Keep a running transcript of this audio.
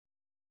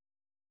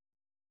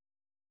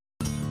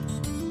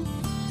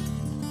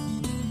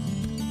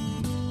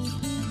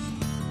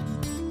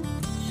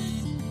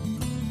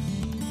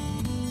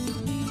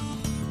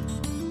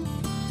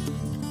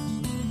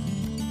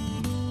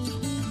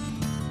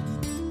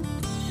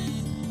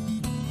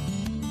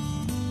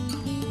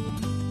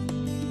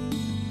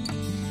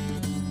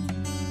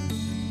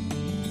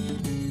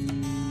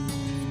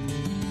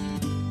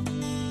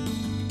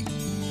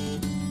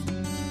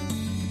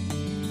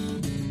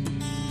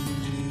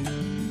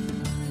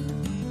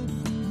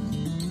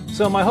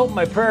So my hope,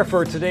 my prayer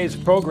for today's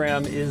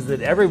program is that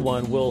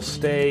everyone will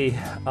stay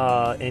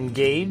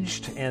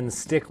engaged and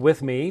stick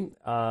with me.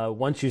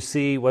 Once you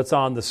see what's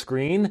on the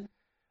screen,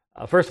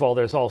 first of all,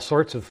 there's all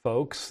sorts of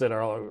folks that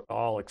are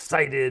all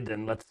excited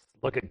and let's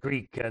look at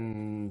Greek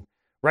and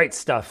write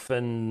stuff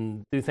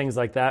and do things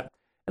like that.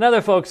 And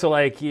other folks are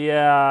like,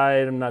 yeah,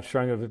 I'm not sure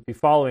I'm going to be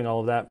following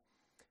all of that.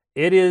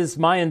 It is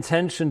my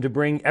intention to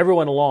bring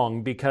everyone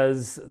along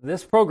because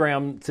this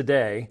program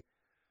today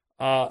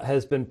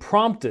has been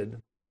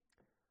prompted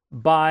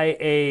by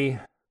a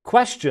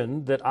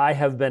question that I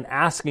have been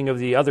asking of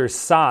the other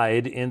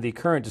side in the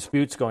current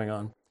disputes going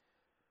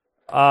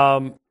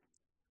on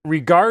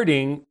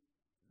regarding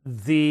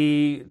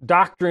the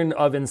doctrine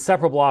of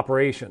inseparable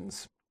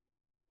operations.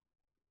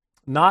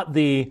 Not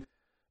the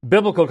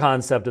biblical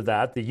concept of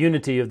that, the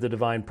unity of the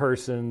divine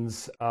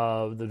persons,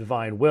 of the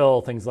divine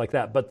will, things like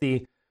that, but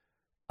the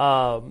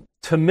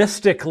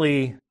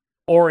Thomistically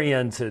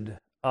oriented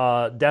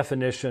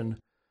definition,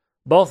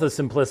 both of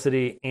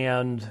simplicity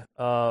and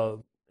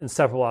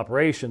inseparable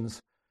operations,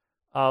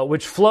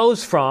 which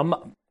flows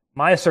from,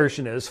 my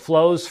assertion is,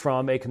 flows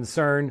from a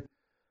concern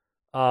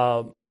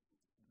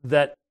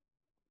that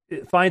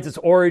it finds its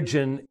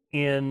origin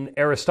in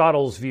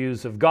Aristotle's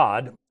views of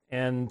God,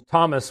 and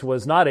Thomas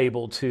was not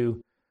able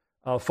to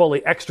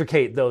fully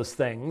extricate those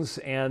things,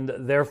 and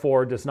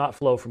therefore does not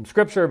flow from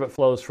Scripture, but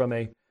flows from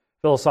a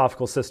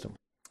philosophical system.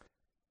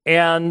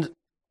 And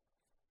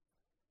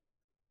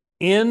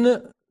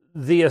in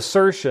the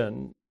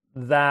assertion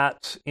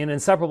that in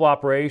inseparable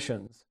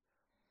operations,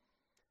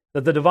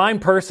 that the divine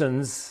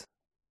persons,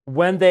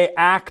 when they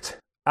act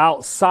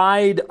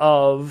outside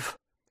of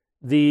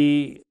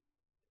the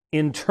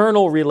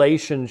internal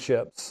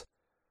relationships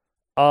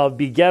of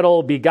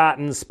begettal,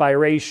 begotten,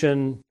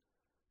 spiration,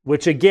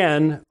 which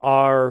again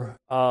are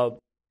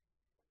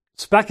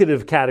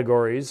speculative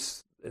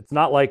categories. It's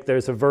not like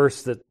there's a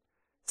verse that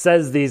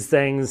says these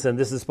things and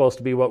this is supposed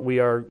to be what we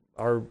are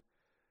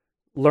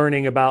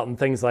learning about and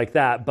things like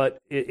that, but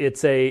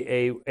it's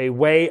a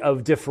way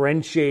of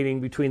differentiating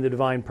between the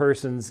divine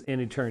persons in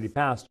eternity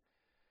past.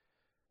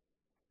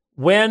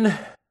 When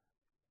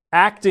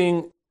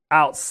acting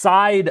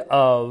outside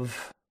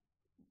of,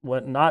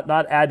 not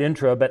ad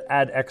intra, but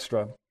ad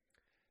extra,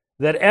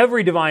 that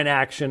every divine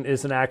action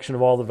is an action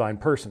of all the divine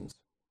persons.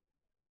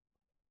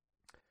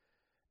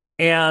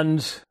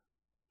 And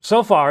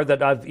so far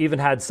that I've even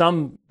had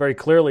some very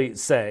clearly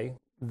say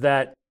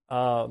that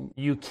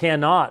you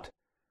cannot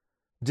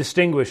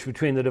distinguish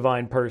between the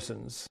divine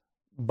persons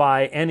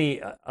by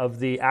any of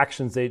the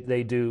actions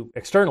they do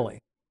externally.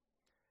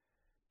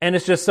 And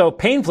it's just so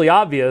painfully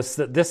obvious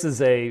that this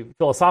is a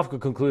philosophical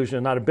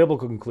conclusion, not a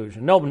biblical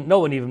conclusion. No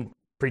one even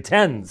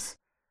pretends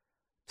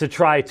to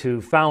try to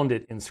found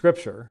it in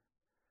Scripture.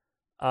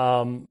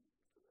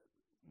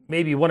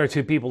 Maybe one or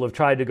two people have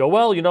tried to go,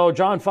 well,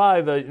 John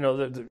 5,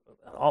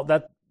 all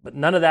that, but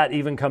none of that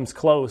even comes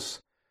close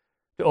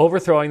to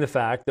overthrowing the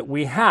fact that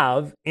we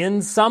have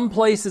in some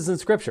places in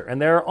Scripture, and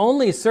there are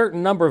only a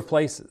certain number of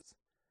places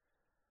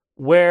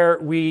where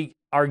we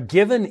are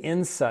given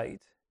insight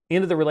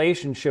into the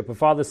relationship of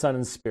Father, Son,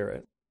 and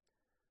Spirit.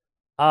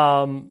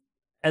 And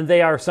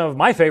they are some of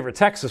my favorite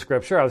texts of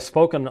Scripture. I've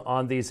spoken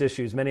on these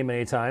issues many,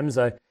 many times.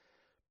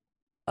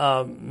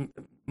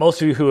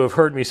 Most of you who have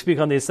heard me speak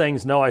on these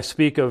things know I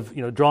speak of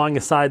drawing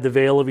aside the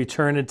veil of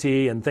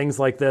eternity and things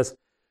like this,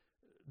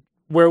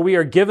 where we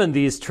are given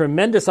these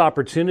tremendous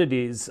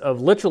opportunities of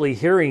literally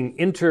hearing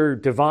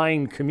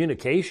inter-divine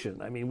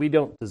communication. I mean, we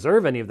don't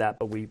deserve any of that,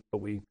 but we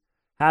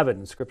have it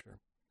in Scripture.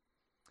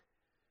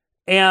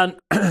 And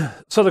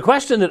so the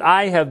question that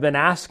I have been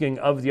asking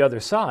of the other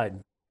side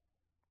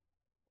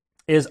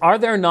is, are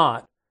there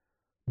not,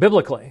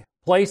 biblically,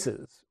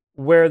 places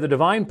where the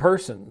divine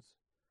persons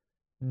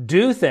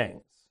do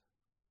things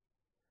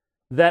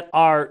that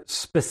are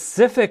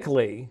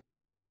specifically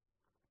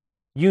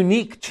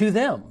unique to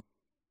them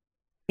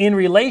in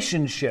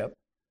relationship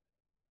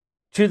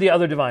to the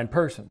other divine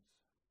persons?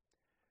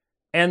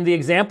 And the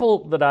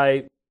example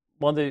that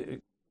one of the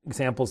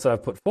examples that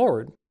I've put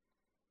forward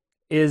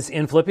is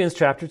in Philippians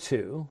chapter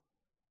 2,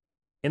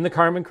 in the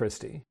Carmen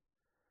Christi,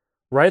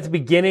 right at the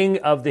beginning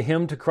of the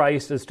hymn to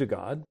Christ as to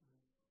God.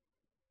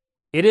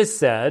 It is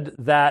said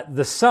that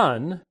the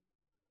Son,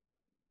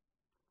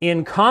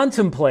 in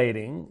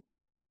contemplating,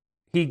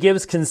 he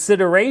gives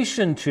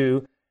consideration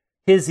to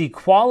his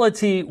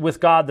equality with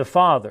God the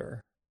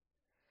Father,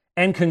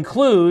 and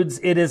concludes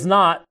it is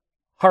not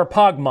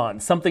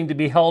harpagmon, something to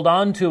be held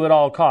on to at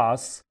all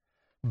costs,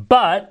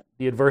 but,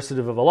 the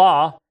adversative of a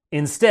law,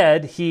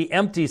 instead he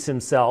empties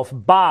himself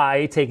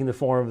by taking the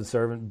form of a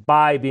servant,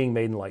 by being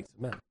made in the likeness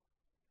of men.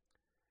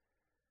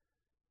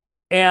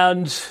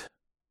 And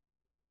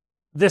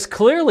this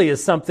clearly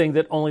is something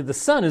that only the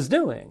Son is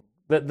doing.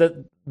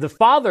 That the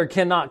Father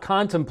cannot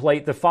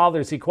contemplate the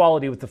Father's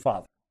equality with the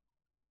Father.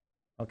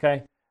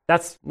 Okay?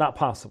 That's not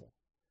possible.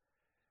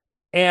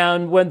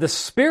 And when the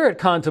Spirit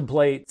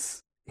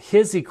contemplates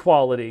his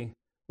equality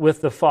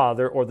with the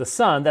Father or the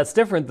Son, that's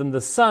different than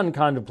the Son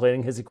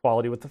contemplating his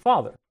equality with the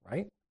Father,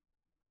 right?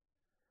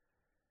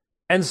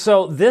 And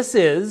so this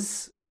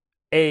is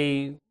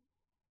a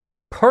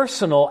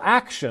personal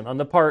action on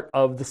the part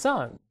of the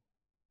Son.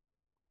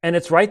 And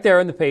it's right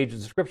there in the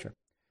pages of Scripture.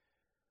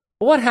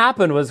 But what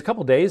happened was a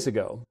couple days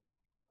ago,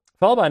 a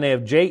fellow by the name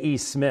of J.E.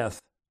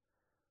 Smith,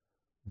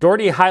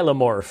 Doherty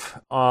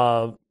Hylamorph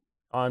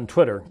on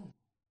Twitter,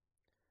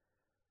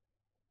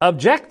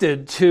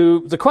 objected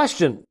to the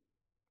question.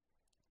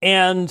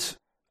 And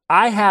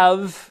I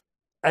have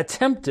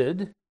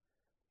attempted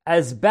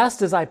as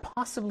best as I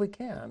possibly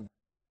can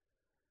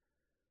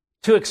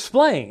to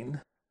explain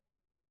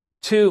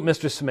to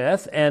Mr.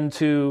 Smith and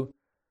to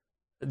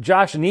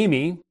Josh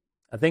Neeme.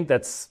 I think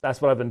that's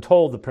what I've been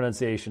told the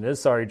pronunciation is.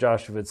 Sorry,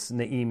 Josh, if it's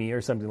Naimi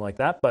or something like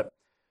that, but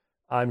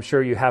I'm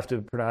sure you have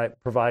to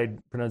provide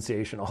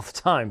pronunciation all the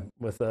time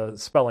with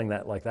spelling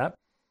that like that.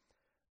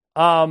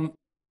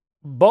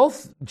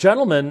 Both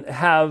gentlemen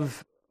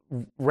have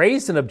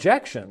raised an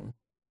objection,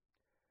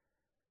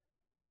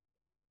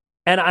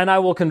 and I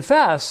will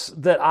confess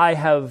that I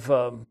have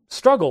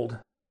struggled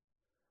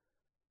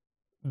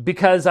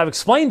because I've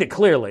explained it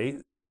clearly.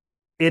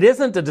 It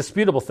isn't a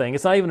disputable thing.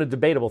 It's not even a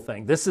debatable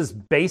thing. This is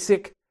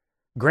basic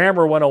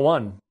grammar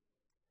 101.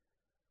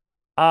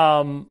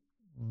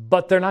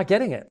 But they're not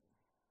getting it.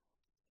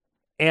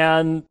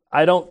 And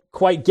I don't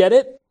quite get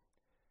it.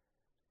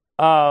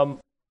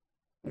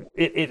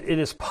 It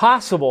is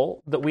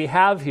possible that we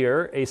have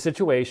here a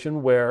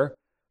situation where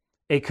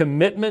a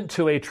commitment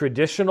to a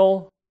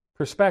traditional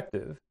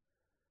perspective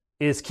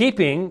is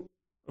keeping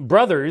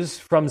brothers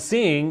from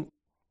seeing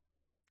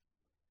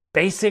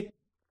basic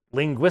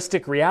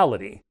linguistic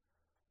reality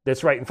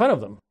that's right in front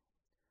of them.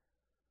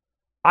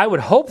 I would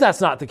hope that's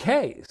not the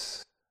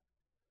case,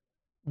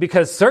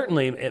 because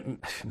certainly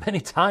many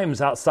times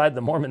outside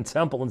the Mormon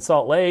temple in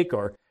Salt Lake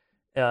or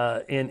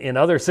in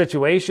other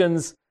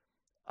situations,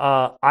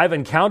 I've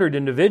encountered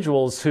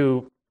individuals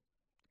who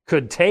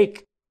could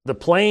take the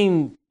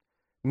plain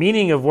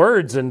meaning of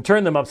words and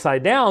turn them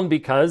upside down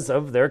because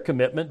of their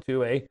commitment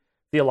to a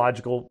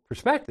theological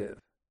perspective.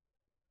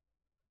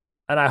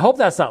 And I hope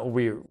that's not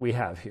what we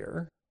have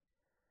here.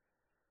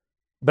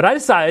 But I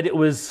decided it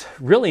was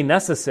really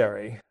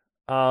necessary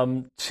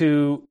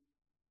to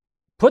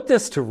put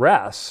this to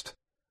rest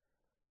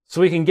so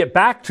we can get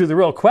back to the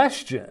real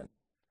question.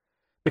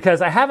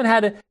 Because I haven't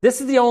had this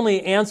is the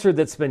only answer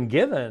that's been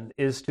given,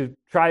 is to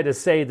try to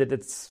say that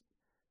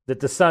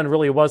the Son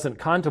really wasn't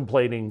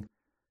contemplating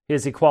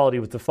his equality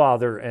with the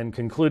Father and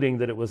concluding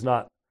that it was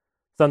not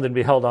something to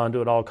be held on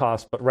to at all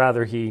costs, but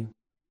rather he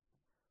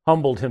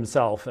humbled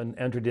himself and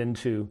entered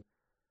into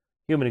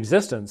human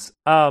existence.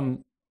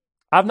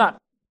 I've not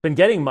been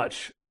getting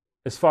much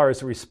as far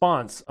as a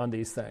response on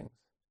these things.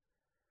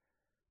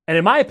 And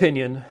in my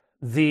opinion,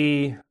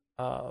 the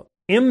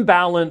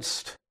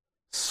imbalanced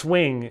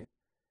swing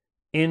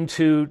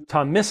into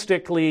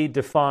Thomistically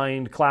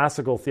defined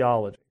classical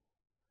theology.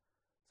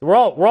 We're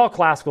all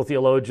classical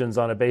theologians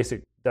on a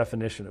basic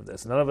definition of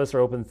this. None of us are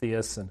open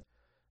theists, and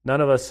none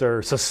of us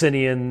are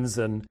Socinians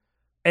and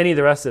any of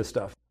the rest of this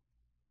stuff.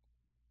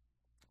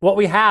 What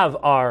we have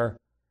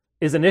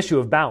is an issue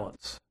of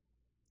balance.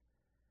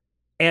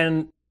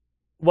 And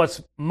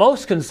what's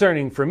most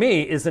concerning for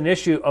me is an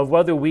issue of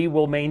whether we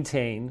will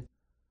maintain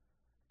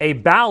a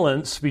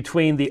balance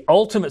between the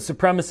ultimate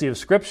supremacy of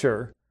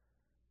Scripture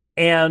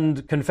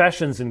and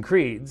confessions and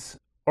creeds,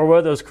 or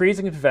whether those creeds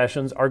and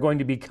confessions are going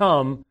to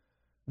become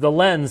the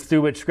lens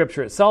through which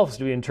Scripture itself is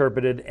to be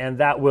interpreted, and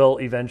that will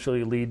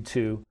eventually lead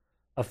to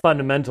a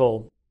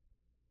fundamental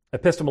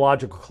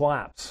epistemological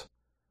collapse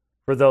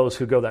for those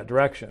who go that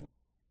direction.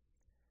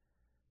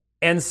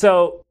 And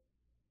so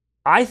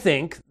I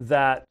think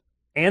that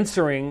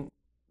answering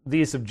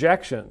these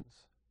objections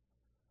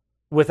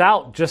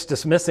without just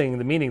dismissing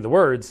the meaning of the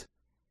words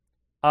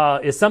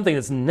is something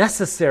that's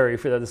necessary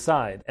for the other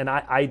side. And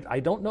I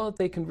don't know if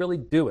they can really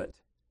do it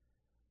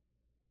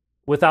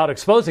without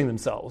exposing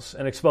themselves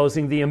and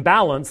exposing the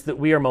imbalance that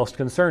we are most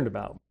concerned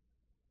about.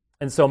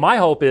 And so my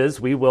hope is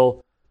we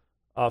will,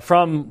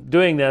 from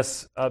doing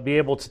this, be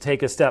able to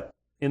take a step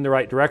in the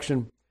right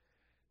direction.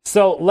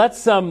 So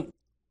let's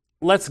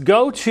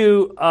go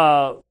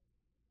to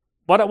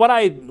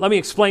let me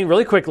explain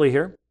really quickly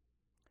here.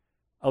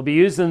 I'll be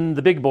using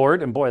the big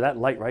board, and boy, that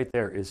light right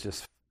there is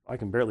just, I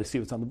can barely see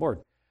what's on the board.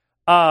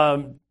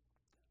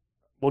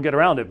 We'll get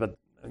around it, but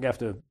I have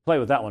to play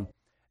with that one.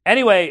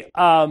 Anyway,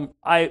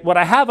 what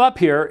I have up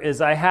here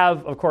is I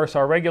have, of course,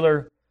 our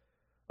regular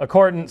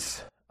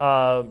accordance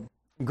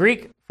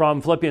Greek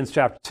from Philippians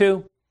chapter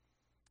 2.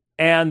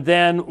 And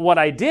then what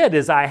I did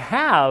is I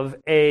have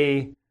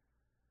a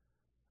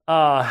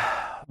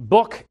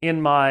book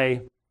in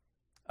my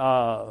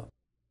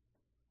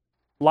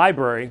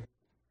library.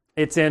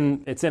 It's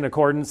in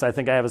accordance. I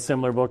think I have a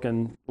similar book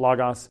in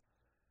Logos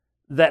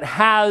that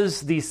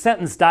has the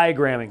sentence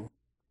diagramming.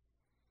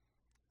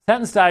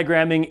 Sentence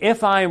diagramming,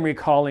 if I am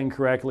recalling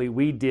correctly,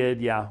 we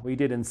did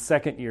in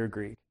second year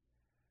Greek.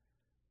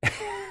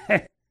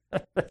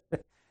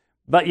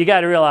 But you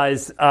got to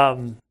realize,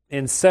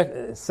 in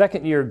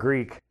second year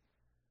Greek,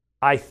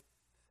 I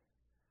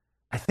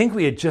think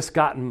we had just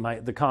gotten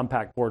the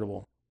compact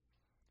portable.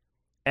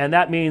 And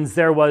that means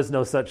there was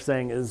no such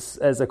thing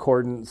as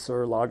accordance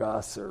or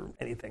logos or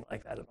anything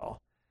like that at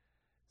all.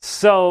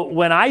 So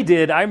when I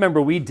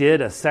remember we did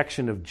a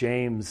section of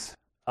James,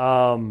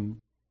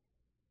 and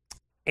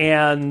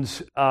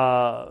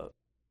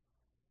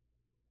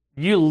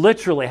you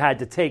literally had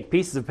to take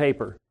pieces of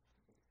paper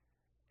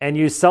and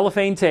use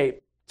cellophane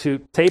tape to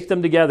tape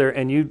them together,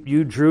 and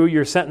you drew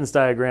your sentence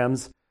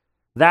diagrams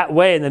that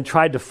way and then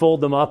tried to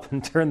fold them up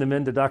and turn them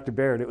into Dr.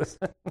 Baird. It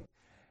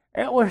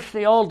was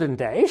the olden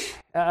days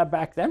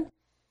back then.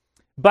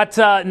 But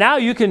now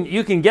you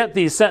can get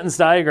these sentence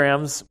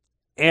diagrams,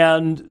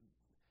 and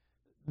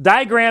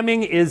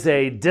diagramming is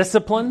a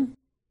discipline.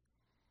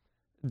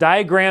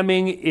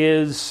 Diagramming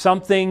is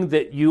something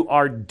that you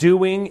are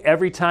doing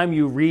every time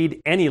you read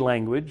any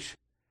language,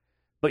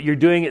 but you're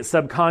doing it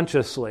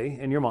subconsciously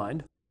in your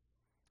mind.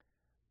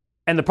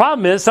 And the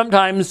problem is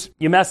sometimes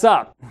you mess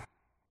up,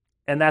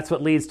 and that's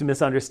what leads to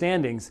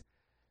misunderstandings.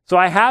 So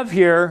I have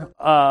here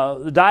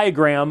the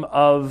diagram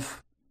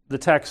of the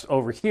text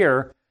over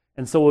here,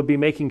 and so we'll be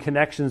making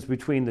connections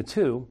between the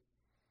two.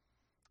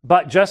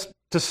 But just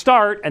to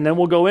start, and then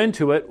we'll go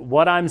into it,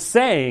 what I'm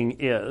saying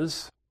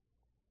is,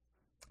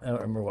 I don't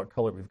remember what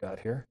color we've got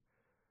here.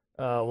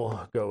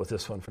 We'll go with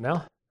this one for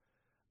now.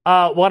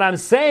 What I'm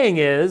saying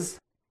is,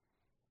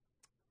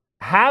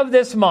 have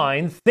this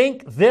mind,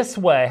 think this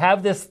way,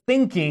 have this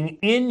thinking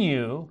in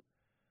you,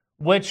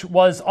 which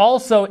was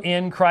also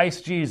in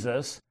Christ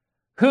Jesus,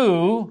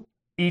 who,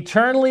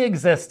 eternally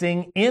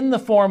existing in the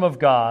form of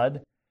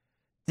God,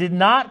 did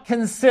not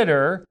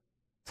consider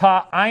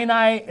ta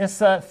einai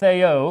issa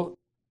theo,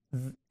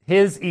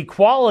 his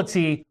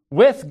equality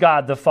with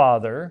God the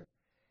Father.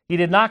 He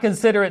did not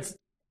consider it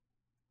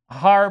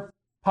harpagmon,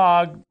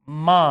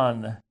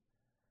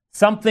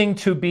 something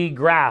to be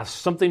grasped,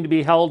 something to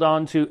be held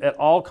on to at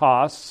all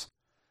costs,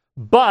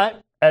 but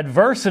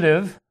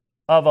adversative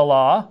of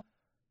Allah,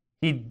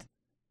 he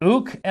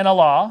uk and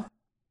Allah,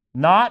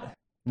 not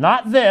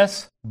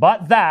this,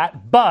 but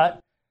that,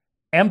 but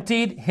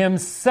emptied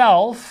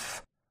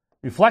himself,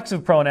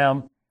 reflexive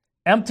pronoun,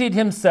 emptied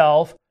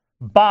himself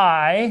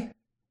by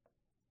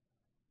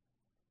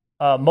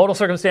modal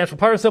circumstantial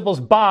participles,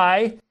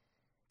 by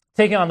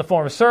taking on the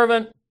form of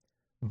servant,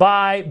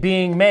 by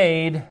being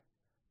made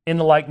in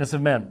the likeness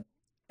of men.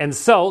 And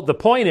so the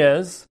point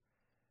is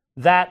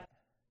that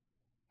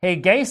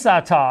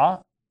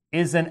hegesata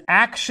is an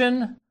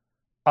action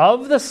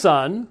of the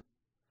Son.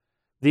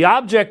 The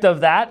object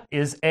of that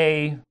is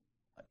a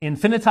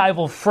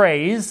infinitival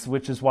phrase,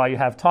 which is why you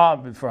have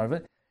ta in front of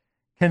it.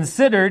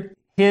 Considered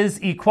his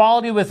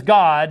equality with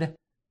God,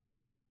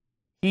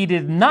 he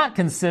did not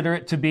consider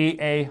it to be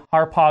a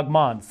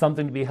harpagmon,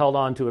 something to be held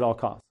on to at all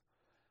costs.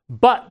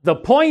 But the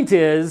point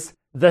is,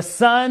 the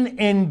Son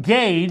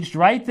engaged,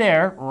 right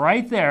there,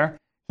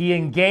 he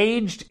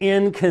engaged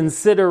in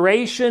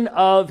consideration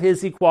of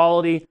his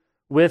equality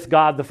with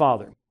God the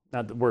Father.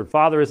 Now, the word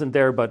Father isn't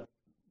there, but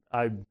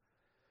I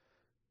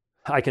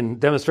can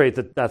demonstrate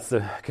that that's the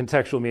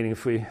contextual meaning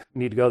if we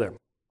need to go there.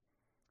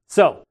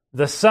 So,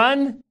 the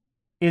Son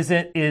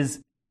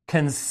is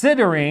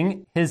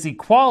considering his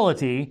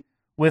equality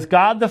with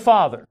God the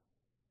Father.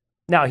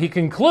 Now, he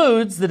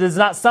concludes that it is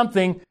not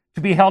something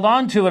to be held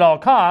on to at all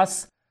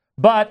costs,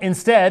 but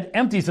instead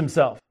empties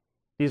himself.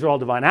 These are all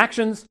divine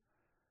actions.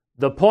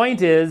 The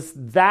point is,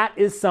 that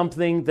is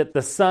something that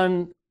the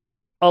Son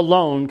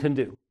alone can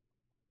do.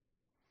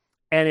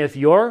 And if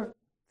your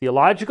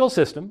theological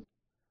system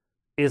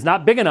is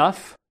not big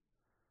enough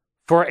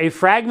for a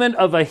fragment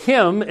of a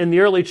hymn in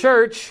the early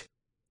church,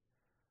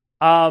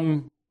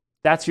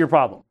 that's your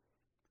problem.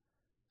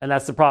 And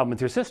that's the problem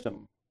with your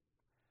system.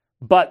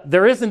 But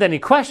there isn't any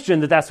question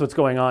that that's what's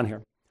going on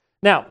here.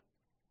 Now,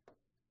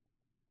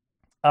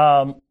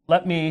 I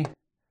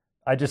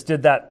just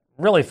did that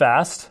really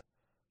fast.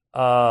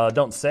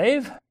 Don't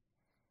save.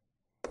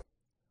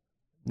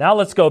 Now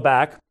let's go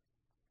back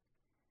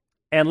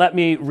and let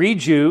me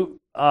read you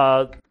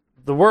the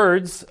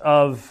words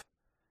of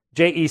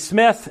J.E.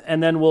 Smith,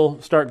 and then we'll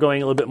start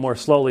going a little bit more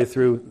slowly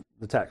through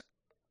the text.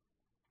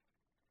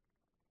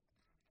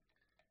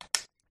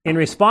 In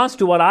response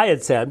to what I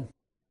had said,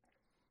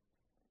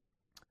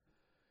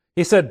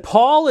 he said,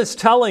 Paul is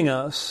telling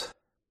us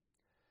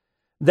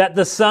that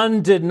the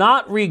Son did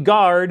not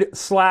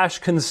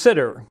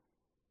regard/consider.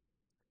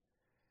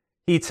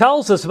 He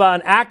tells us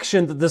about an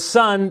action that the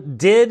Son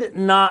did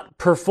not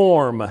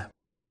perform.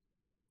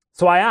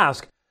 So I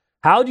ask,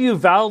 how do you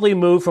validly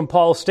move from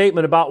Paul's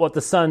statement about what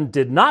the Son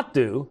did not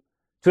do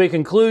to a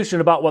conclusion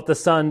about what the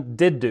Son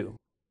did do?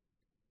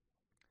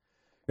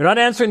 You're not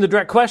answering the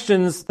direct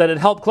questions that had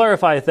helped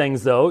clarify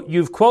things, though.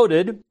 You've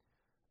quoted,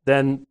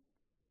 then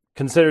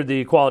considered the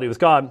equality with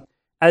God,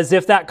 as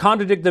if that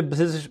contradicted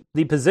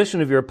the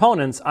position of your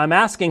opponents. I'm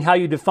asking how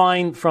you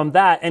define from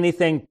that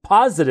anything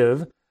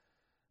positive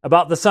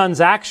about the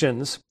Son's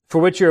actions for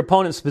which your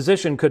opponent's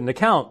position couldn't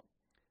account.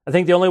 I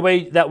think the only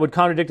way that would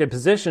contradict a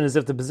position is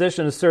if the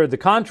position asserted the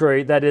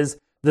contrary, that is,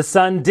 the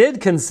Son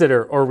did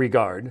consider or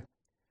regard.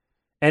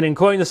 And in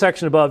quoting the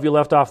section above, you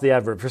left off the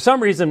adverb. For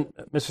some reason,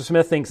 Mr.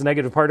 Smith thinks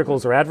negative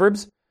particles are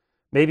adverbs,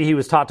 Maybe he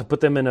was taught to put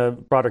them in a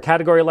broader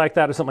category like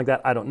that or something like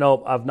that. I don't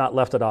know. I've not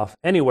left it off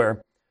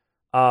anywhere.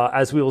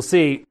 As we will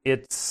see,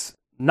 it's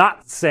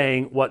not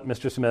saying what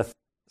Mr. Smith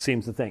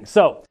seems to think.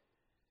 So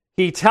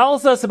he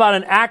tells us about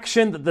an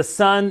action that the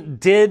Son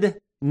did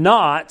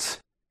not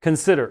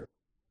consider.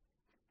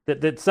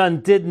 That the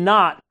Son did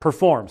not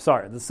perform.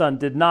 The Son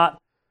did not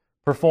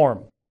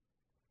perform.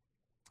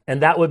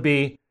 And that would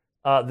be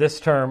this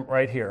term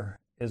right here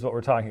is what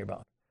we're talking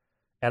about.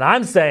 And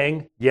I'm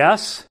saying,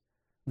 yes,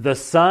 the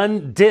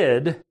Son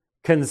did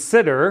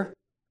consider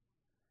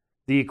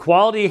the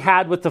equality he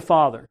had with the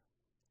Father,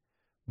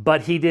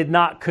 but he did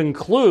not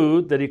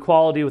conclude that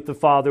equality with the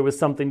Father was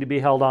something to be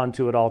held on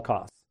to at all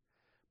costs.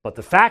 But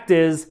the fact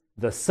is,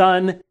 the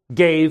Son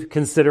gave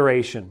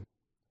consideration.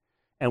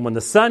 And when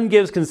the Son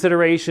gives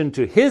consideration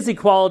to his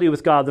equality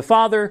with God the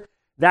Father,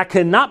 that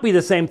cannot be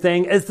the same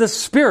thing as the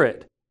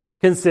Spirit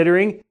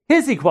considering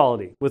his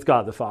equality with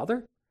God the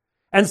Father.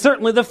 And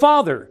certainly the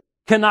Father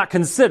cannot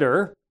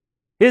consider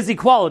his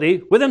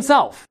equality with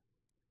himself.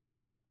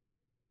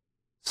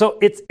 So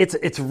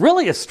it's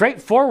really a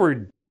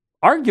straightforward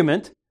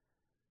argument.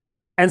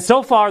 And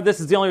so far, this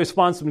is the only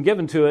response that's been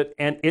given to it,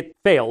 and it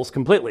fails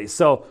completely.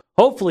 So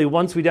hopefully,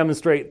 once we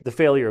demonstrate the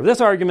failure of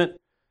this argument,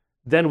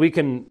 then we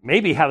can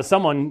maybe have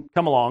someone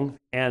come along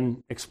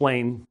and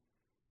explain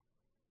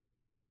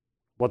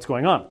what's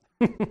going on.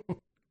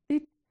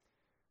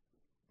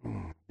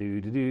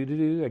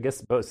 I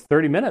guess about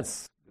 30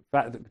 minutes.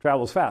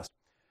 Travels fast.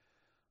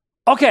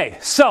 Okay,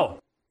 so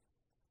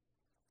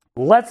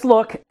let's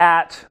look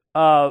at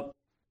the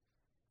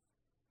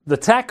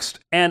text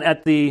and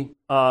at the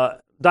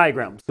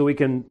diagram so we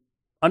can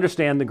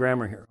understand the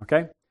grammar here,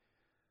 okay?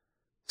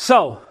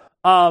 So,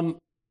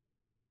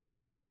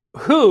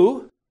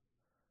 who,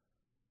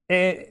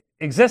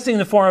 existing in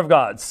the form of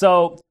God.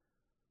 So,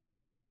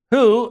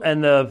 who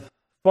and the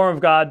form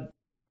of God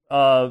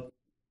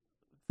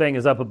thing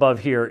is up above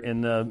here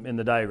in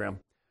the diagram.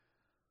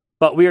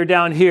 But we are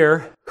down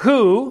here,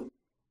 who,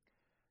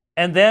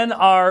 and then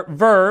our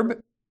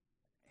verb,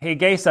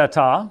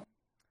 hegesata.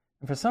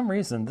 And for some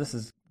reason, this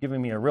is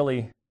giving me a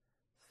really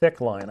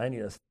thick line. I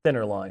need a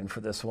thinner line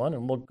for this one,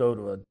 and we'll go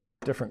to a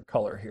different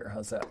color here.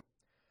 How's that?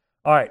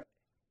 All right.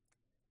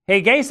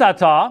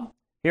 Hegesata,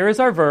 here is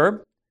our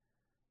verb.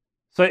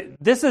 So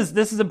this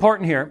is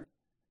important here.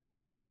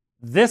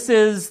 This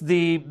is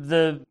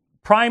the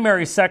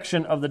primary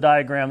section of the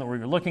diagram that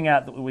we're looking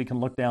at that we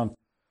can look down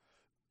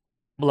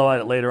below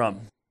at it later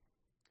on.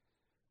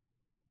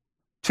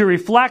 To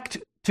reflect,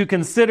 to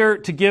consider,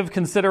 to give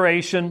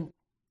consideration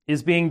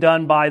is being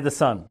done by the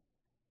Son.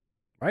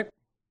 Right?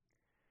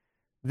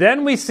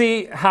 Then we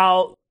see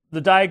how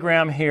the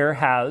diagram here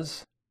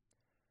has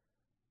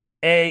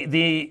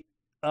the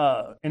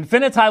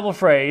infinitival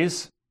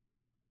phrase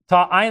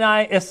ta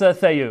einai issa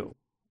theo.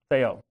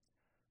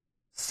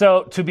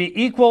 So to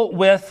be equal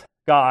with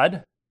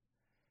God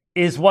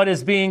is what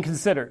is being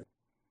considered.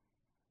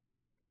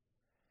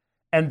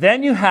 And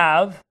then you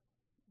have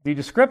the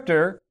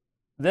descriptor,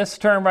 this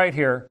term right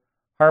here,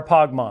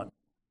 harpagmon.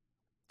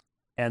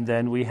 And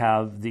then we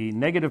have the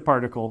negative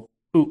particle,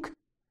 uk.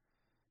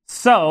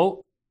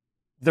 So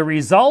the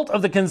result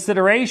of the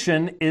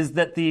consideration is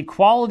that the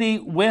equality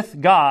with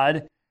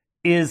God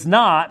is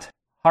not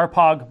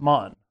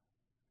harpagmon.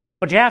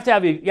 But you have to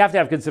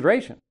have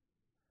consideration.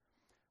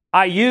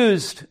 I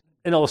used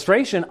an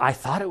illustration. I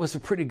thought it was a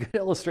pretty good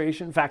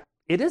illustration. In fact,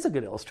 it is a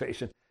good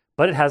illustration,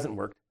 but it hasn't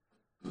worked.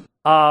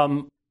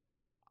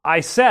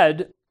 I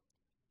said,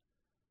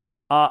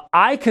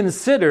 I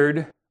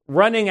considered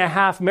running a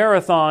half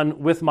marathon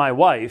with my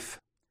wife,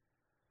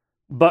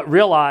 but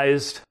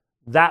realized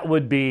that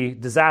would be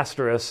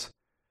disastrous.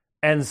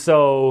 And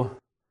so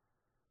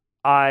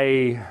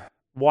I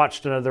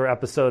watched another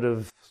episode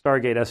of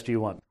Stargate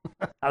SG-1.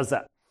 How's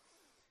that?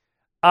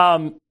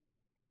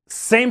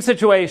 Same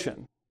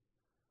situation.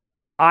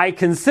 I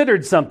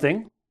considered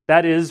something,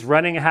 that is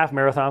running a half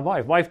marathon.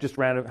 Wife just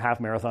ran a half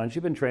marathon.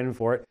 She's been training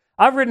for it.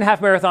 I've ridden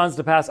half marathons in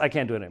the past. I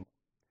can't do it anymore.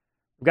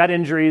 I've got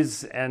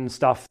injuries and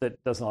stuff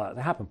that doesn't allow it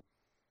to happen.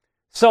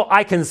 So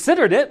I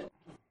considered it,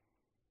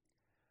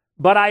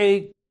 but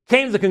I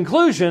came to the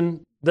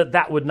conclusion that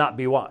that would not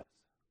be wise.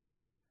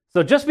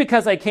 So just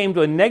because I came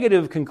to a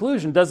negative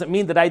conclusion doesn't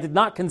mean that I did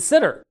not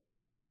consider.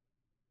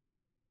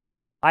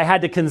 I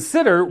had to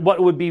consider what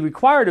would be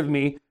required of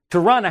me to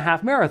run a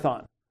half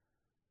marathon.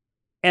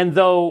 And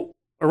though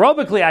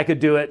aerobically I could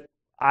do it,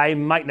 I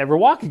might never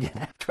walk again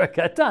after I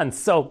got done.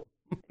 So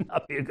it might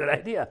not be a good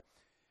idea.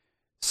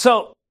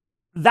 So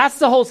that's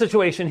the whole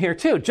situation here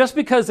too. Just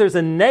because there's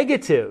a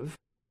negative,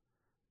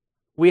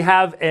 we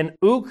have an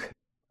uk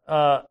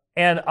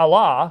and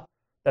Allah.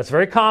 That's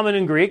very common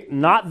in Greek.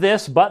 Not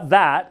this, but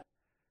that.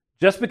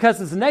 Just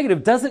because it's a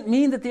negative doesn't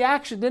mean that the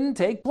action didn't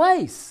take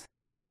place.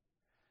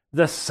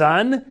 The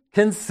Son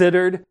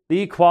considered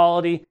the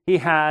equality he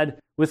had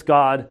with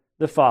God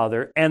the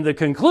Father, and the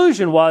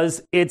conclusion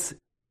was it's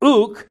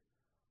uk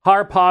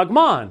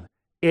harpagmon.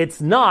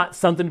 It's not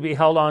something to be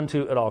held on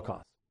to at all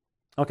costs.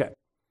 Okay.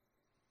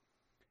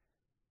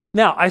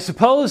 Now, I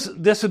suppose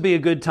this would be a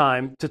good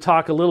time to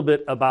talk a little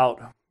bit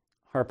about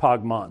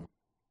harpagmon.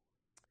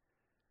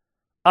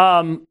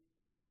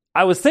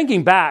 I was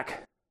thinking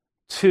back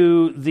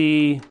to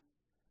the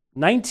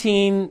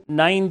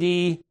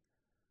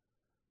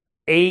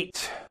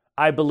 1998,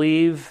 I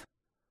believe,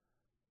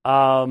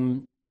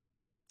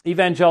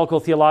 Evangelical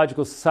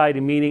Theological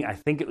Society meeting. I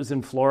think it was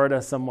in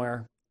Florida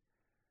somewhere.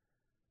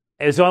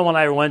 It was the only one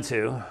I ever went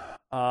to.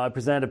 I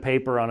presented a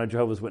paper on a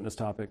Jehovah's Witness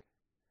topic.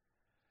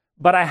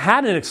 But I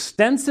had an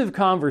extensive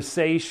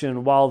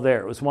conversation while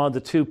there. It was one of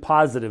the two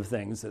positive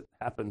things that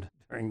happened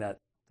during that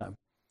time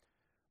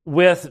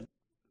with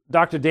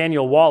Dr.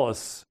 Daniel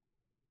Wallace.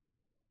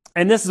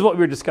 And this is what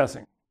we were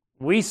discussing.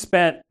 We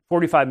spent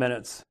 45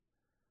 minutes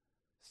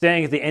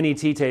standing at the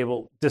NET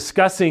table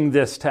discussing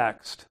this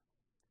text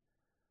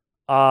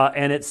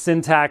and its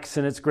syntax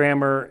and its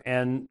grammar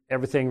and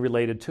everything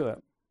related to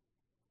it.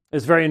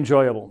 It's very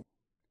enjoyable.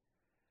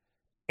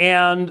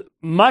 And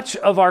much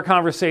of our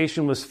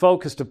conversation was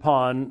focused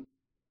upon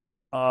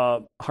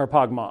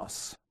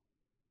harpagmos.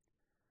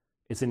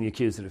 It's in the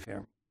accusative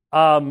here.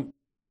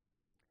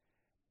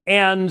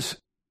 And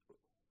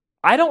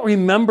I don't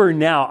remember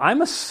now.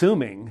 I'm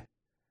assuming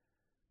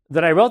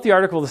that I wrote the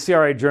article in the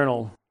CRA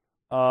Journal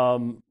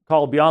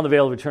called Beyond the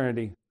Veil of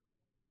Eternity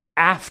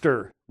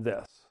after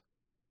this.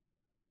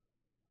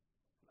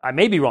 I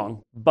may be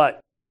wrong,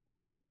 but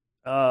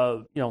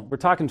we're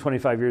talking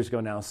 25 years ago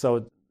now,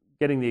 so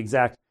getting the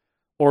exact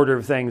order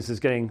of things is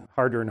getting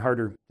harder and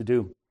harder to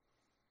do.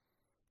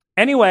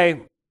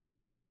 Anyway,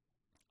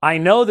 I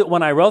know that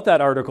when I wrote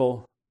that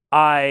article,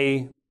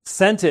 I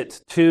sent it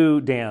to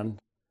Dan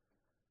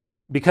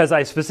because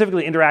I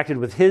specifically interacted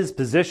with his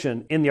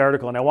position in the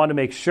article, and I wanted to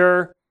make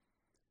sure,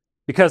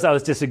 because I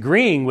was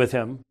disagreeing with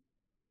him,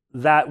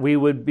 that we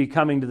would be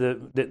coming to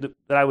that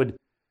I would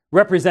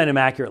represent him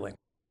accurately.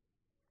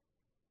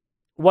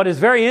 What is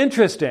very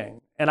interesting,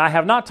 and I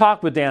have not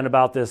talked with Dan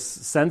about this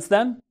since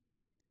then.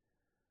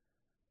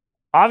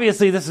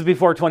 Obviously, this is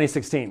before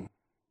 2016.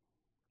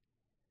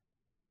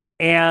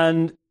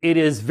 And it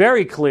is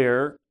very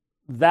clear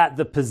that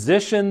the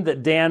position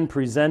that Dan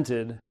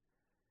presented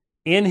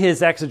in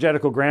his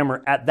exegetical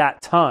grammar at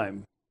that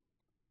time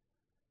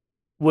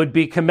would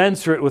be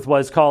commensurate with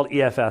what is called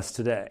EFS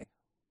today.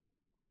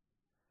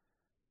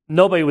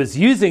 Nobody was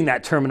using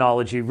that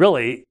terminology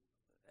really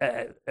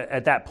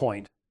at that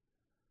point.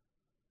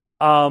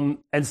 And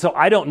so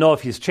I don't know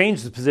if he's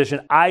changed his position.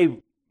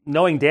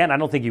 Knowing Dan, I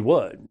don't think he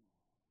would.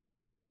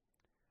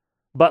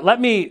 But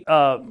let me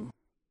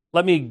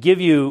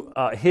give you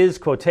his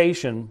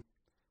quotation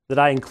that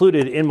I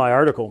included in my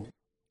article.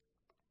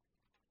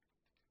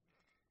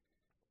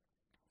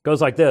 It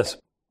goes like this.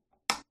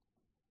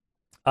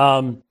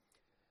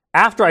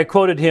 After I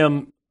quoted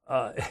him,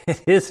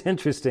 it is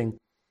interesting.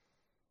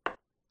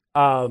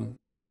 Dan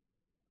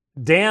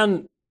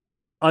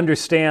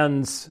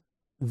understands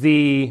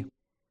the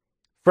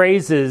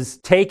phrases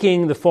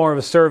taking the form of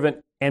a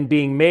servant and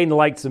being made in the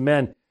likeness of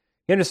men.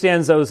 He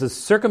understands those as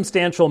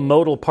circumstantial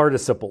modal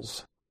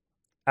participles,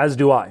 as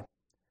do I.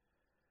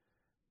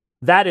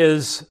 That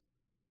is,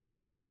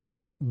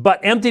 but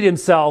emptied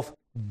himself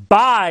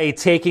by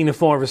taking the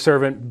form of a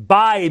servant,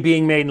 by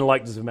being made in the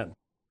likeness of men.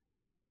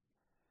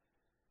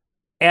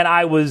 And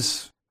I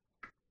was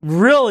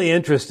really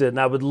interested, and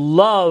I would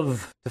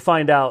love to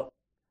find out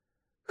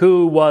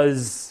who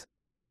was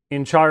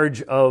in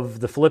charge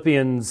of the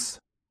Philippians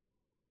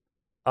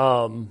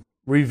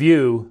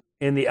review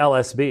in the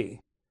LSB.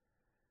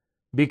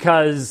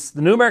 Because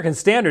the New American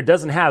Standard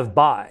doesn't have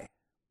by,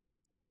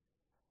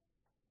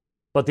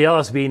 but the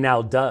LSB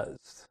now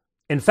does.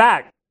 In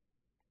fact,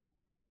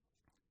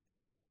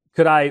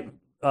 could I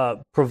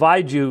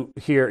provide you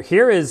here?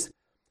 Here is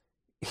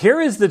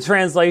the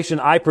translation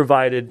I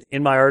provided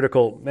in my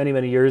article many,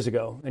 many years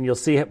ago, and you'll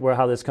see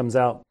how this comes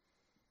out.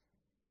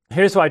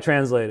 Here's how I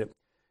translate it.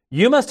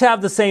 You must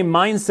have the same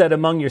mindset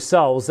among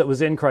yourselves that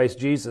was in Christ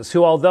Jesus,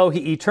 who, although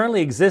he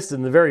eternally existed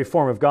in the very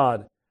form of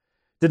God,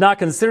 did not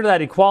consider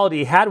that equality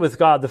he had with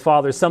God the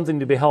Father something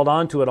to be held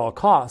on to at all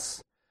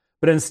costs,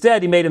 but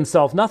instead he made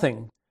himself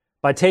nothing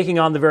by taking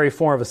on the very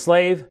form of a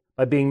slave,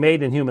 by being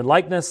made in human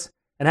likeness,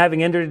 and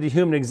having entered into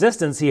human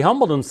existence, he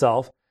humbled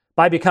himself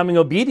by becoming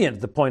obedient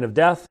to the point of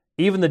death,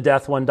 even the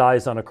death one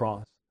dies on a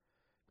cross.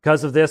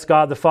 Because of this,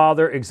 God the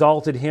Father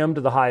exalted him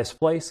to the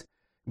highest place,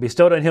 and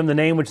bestowed on him the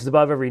name which is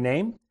above every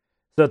name,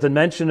 so that at the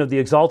mention of the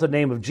exalted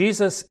name of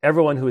Jesus,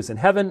 everyone who is in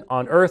heaven,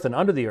 on earth, and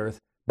under the earth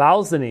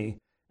bows the knee,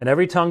 and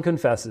every tongue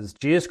confesses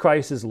Jesus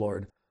Christ is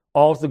Lord,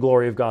 all to the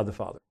glory of God the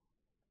Father.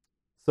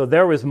 So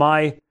there was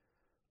my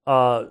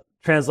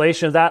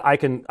translation of that. I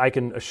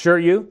can assure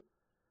you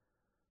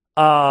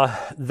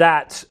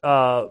that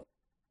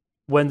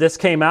when this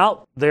came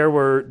out, there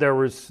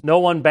was no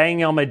one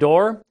banging on my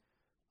door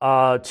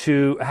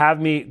to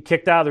have me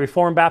kicked out of the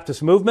Reformed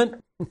Baptist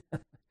movement.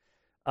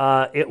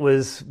 It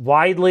was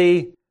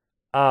widely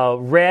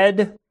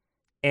read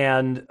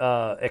and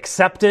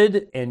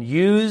accepted and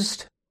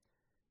used.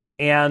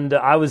 And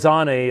I was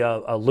on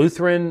a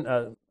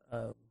Lutheran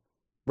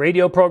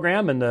radio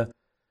program, and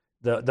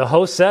the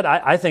host said,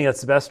 I think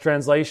that's the best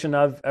translation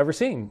I've ever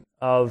seen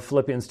of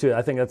Philippians 2.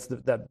 I think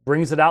that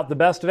brings it out the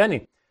best of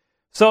any.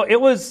 So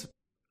it was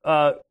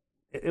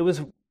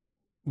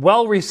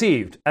well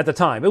received at the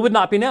time. It would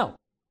not be now.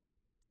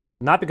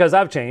 Not because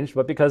I've changed,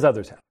 but because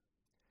others have.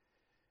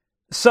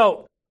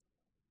 So,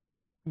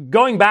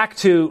 going back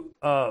to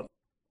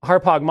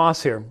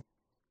harpagmos here,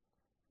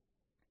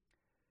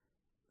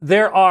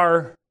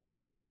 there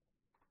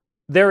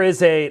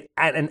is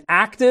an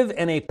active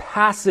and a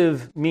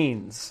passive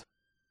means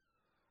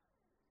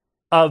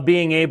of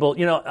being able,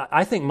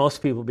 I think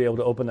most people would be able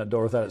to open that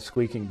door without it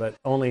squeaking, but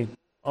only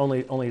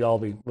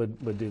Dolby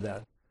would do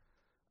that.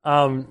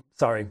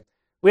 Sorry.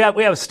 We have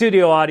a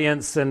studio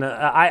audience, and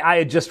I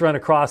had just run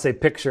across a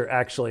picture,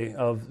 actually,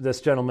 of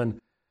this gentleman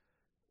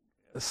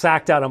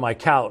sacked out on my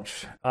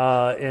couch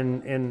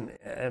in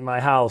my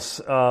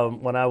house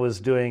when I was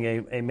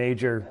doing a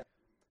major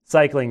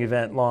cycling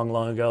event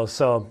long ago.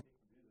 So,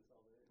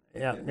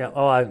 yeah.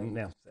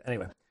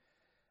 Anyway.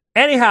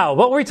 Anyhow,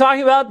 what were we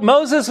talking about?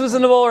 Moses was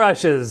in the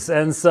bulrushes.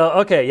 And so,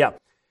 okay, yeah.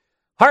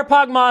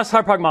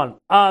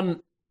 Harpagmon.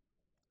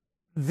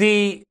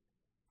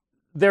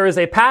 There is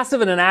a passive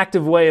and an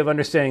active way of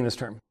understanding this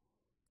term.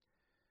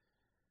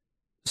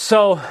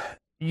 So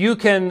you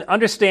can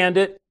understand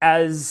it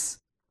as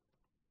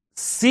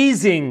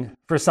seizing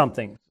for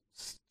something,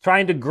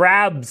 trying to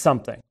grab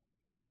something.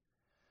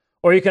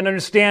 Or you can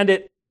understand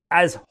it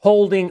as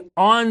holding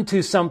on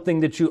to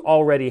something that you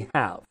already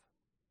have.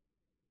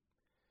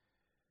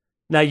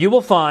 Now you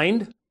will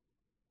find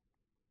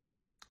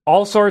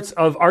all sorts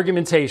of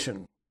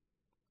argumentation.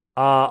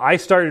 I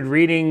started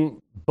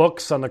reading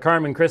books on the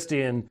Carmen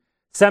Christian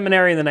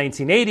Seminary in the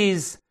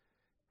 1980s,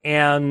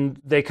 and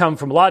they come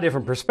from a lot of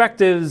different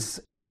perspectives,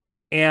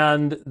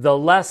 and the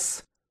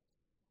less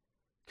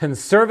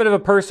conservative a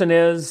person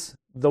is,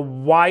 the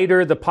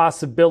wider the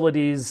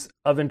possibilities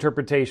of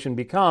interpretation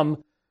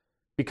become,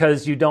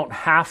 because you don't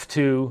have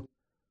to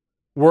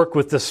work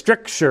with the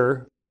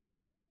stricture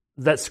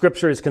that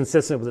Scripture is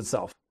consistent with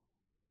itself.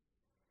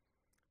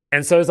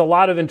 And so there's a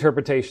lot of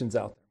interpretations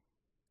out there.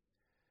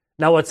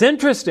 Now what's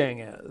interesting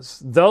is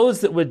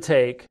those that would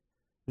take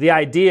the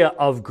idea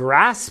of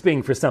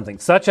grasping for something,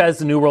 such as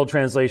the New World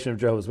Translation of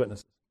Jehovah's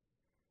Witnesses,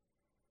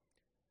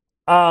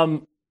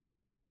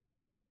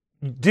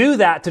 do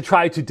that to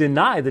try to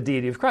deny the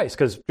deity of Christ,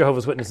 because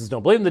Jehovah's Witnesses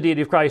don't believe in the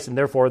deity of Christ, and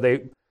therefore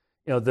the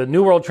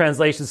New World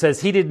Translation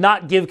says he did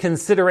not give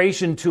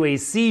consideration to a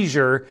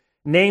seizure,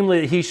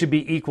 namely that he should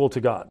be equal to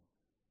God.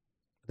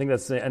 I think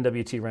that's the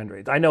NWT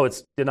rendering. I know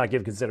it did not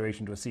give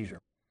consideration to a seizure,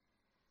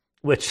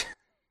 which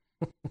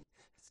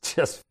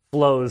just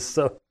flows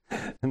so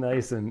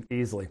nice and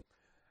easily.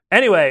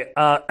 Anyway,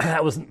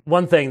 that was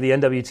one thing the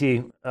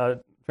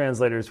NWT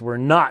translators were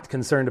not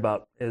concerned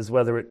about, is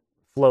whether it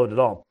flowed at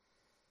all.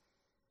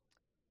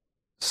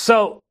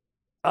 So,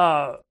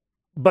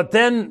 but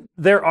then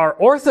there are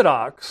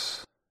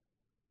Orthodox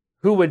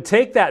who would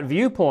take that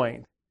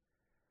viewpoint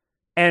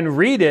and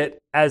read it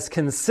as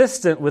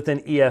consistent with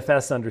an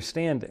EFS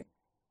understanding.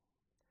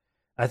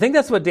 I think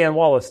that's what Dan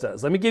Wallace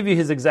does. Let me give you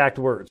his exact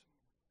words.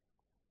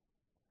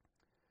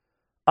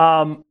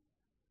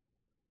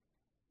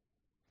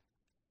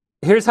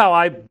 Here's how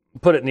I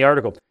put it in the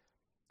article.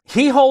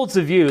 He holds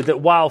the view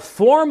that while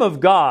form of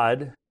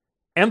God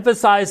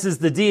emphasizes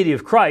the deity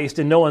of Christ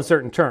in no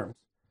uncertain terms,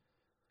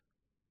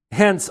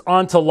 hence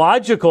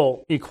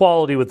ontological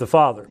equality with the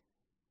Father,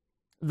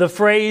 the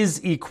phrase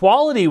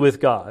equality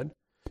with God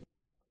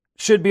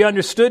should be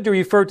understood to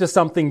refer to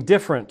something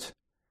different,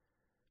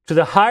 to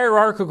the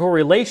hierarchical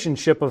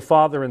relationship of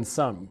Father and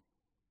Son.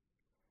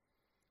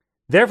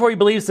 Therefore, he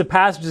believes the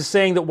passage is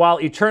saying that while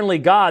eternally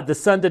God, the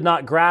Son did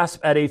not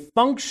grasp at a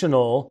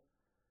functional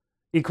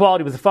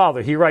equality with the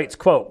Father. He writes,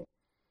 quote,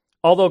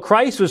 although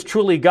Christ was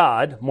truly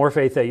God,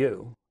 morphe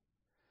theou,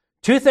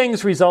 two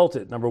things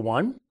resulted. Number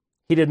one,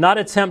 he did not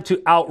attempt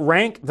to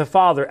outrank the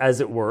Father, as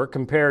it were.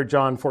 Compare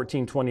John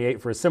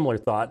 14:28 for a similar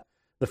thought.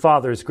 The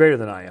Father is greater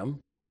than I am.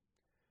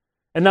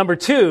 And number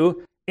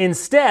two,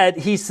 instead,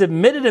 he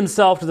submitted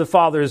himself to the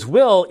Father's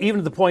will, even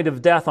to the point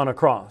of death on a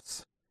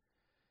cross.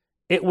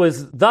 It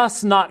was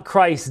thus not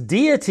Christ's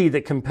deity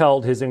that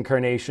compelled his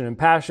incarnation and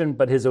passion,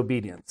 but his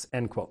obedience,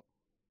 end quote.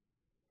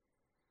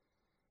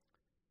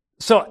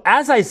 So,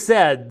 as I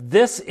said,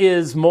 this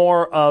is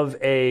more of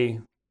a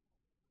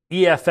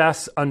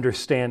EFS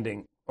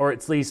understanding, or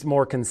at least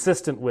more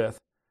consistent with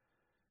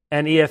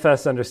an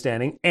EFS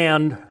understanding.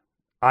 And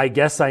I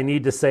guess I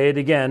need to say it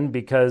again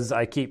because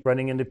I keep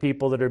running into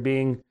people that are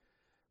being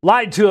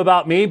lied to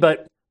about me,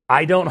 but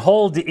I don't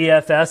hold to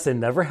EFS and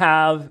never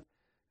have.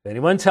 If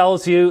anyone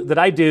tells you that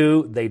I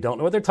do, they don't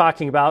know what they're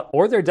talking about,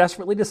 or they're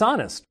desperately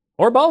dishonest,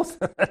 or both.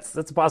 that's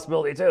a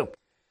possibility too.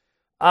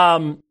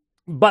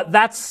 But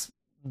that's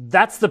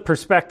the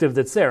perspective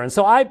that's there. And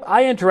so I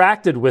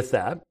interacted with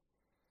that.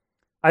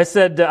 I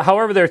said,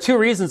 however, there are two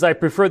reasons I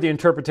prefer the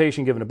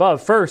interpretation given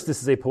above. First,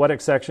 this is a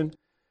poetic section.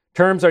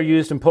 Terms are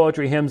used in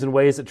poetry hymns in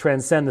ways that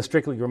transcend the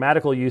strictly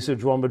grammatical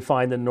usage one would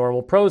find in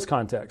normal prose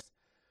context.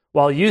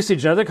 While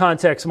usage in other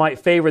contexts might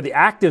favor the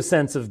active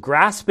sense of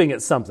grasping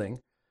at something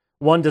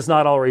one does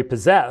not already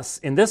possess,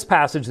 in this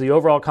passage the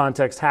overall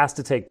context has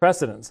to take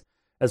precedence.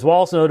 As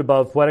Wallace noted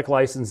above, poetic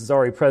license is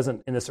already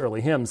present in this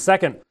early hymn.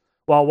 Second,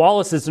 while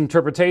Wallace's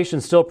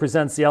interpretation still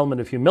presents the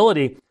element of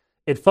humility,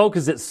 it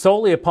focuses it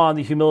solely upon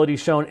the humility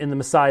shown in the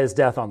Messiah's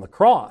death on the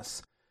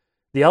cross.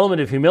 The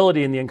element of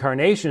humility in the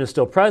incarnation is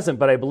still present,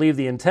 but I believe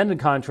the intended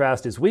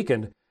contrast is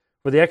weakened.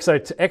 For the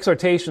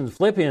exhortation of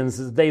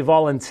Philippians, they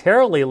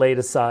voluntarily lay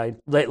aside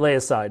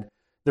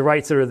the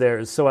rights that are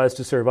theirs so as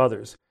to serve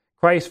others.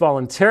 Christ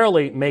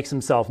voluntarily makes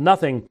himself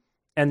nothing,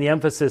 and the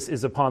emphasis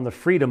is upon the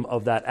freedom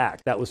of that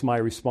act. That was my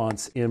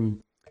response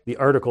in the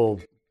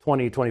article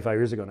 25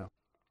 years ago now.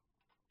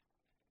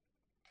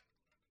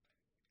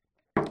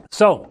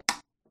 So,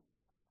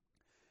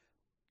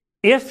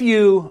 if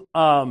you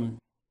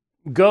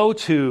go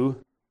to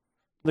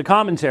the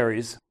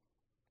commentaries,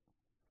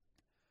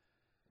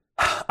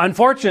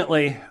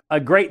 unfortunately,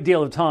 a great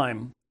deal of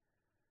time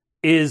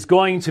is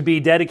going to be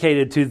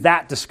dedicated to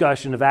that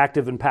discussion of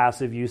active and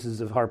passive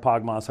uses of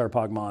harpagmos,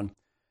 harpagmon,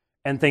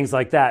 and things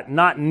like that.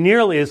 Not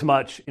nearly as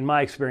much, in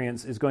my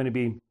experience, is going to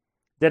be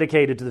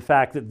dedicated to the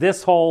fact that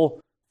this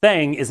whole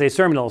thing is a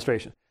sermon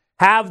illustration.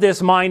 Have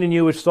this mind in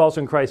you, which is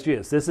also in Christ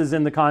Jesus. This is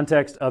in the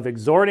context of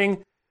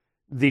exhorting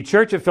the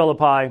church of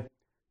Philippi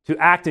to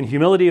act in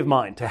humility of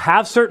mind, to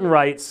have certain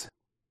rights,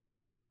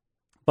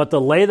 but to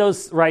lay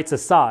those rights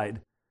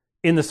aside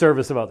in the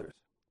service of others.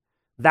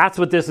 That's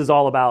what this is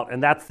all about,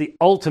 and that's the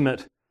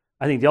ultimate,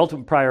 I think, the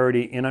ultimate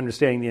priority in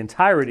understanding the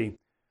entirety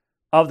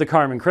of the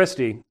Carmen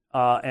Christi,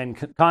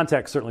 and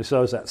context certainly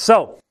shows that.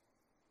 So,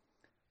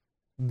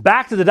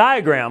 back to the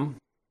diagram.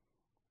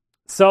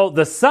 So,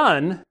 the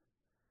Son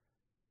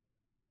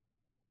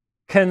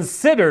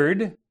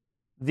considered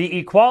the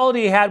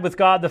equality he had with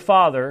God the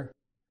Father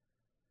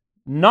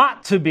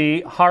not to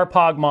be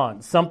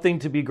harpagmon, something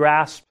to be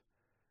grasped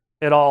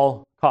at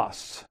all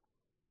costs.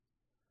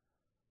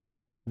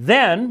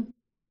 Then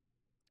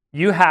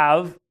you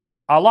have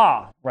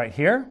Allah right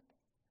here.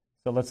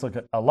 So let's look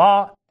at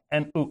Allah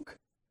and uk.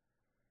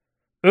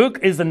 Uk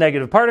is the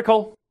negative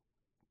particle.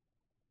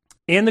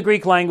 In the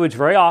Greek language,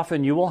 very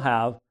often you will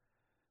have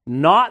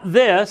not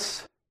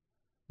this,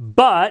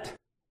 but,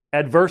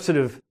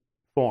 adversative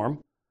form,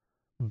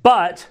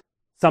 but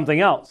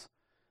something else.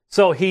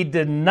 So he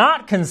did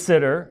not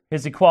consider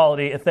his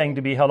equality a thing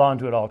to be held on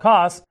to at all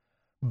costs,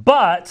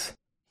 but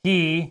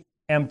he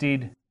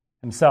emptied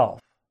himself.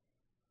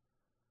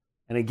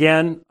 And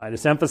again, I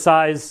just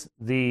emphasize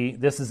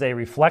this is a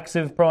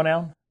reflexive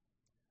pronoun.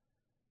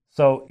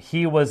 So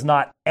he was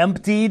not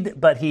emptied,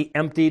 but he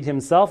emptied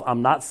himself.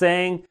 I'm not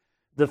saying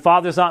the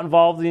Father's not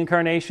involved in the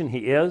incarnation. He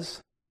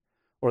is.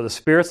 Or the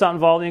Spirit's not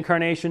involved in the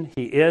incarnation.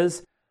 He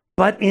is.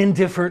 But in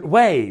different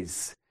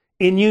ways.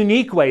 In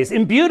unique ways.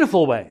 In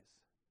beautiful ways.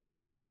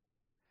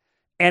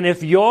 And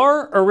if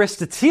your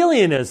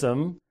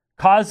Aristotelianism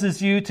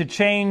causes you to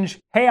change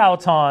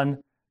heauton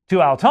to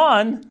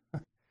auton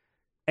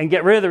and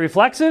get rid of the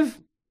reflexive,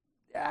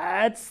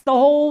 that's the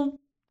whole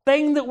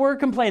thing that we're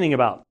complaining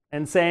about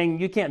and saying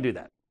you can't do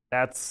that.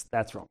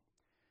 That's wrong.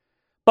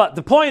 But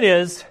the point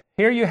is,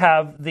 here you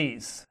have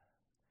these.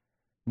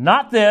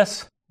 Not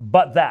this,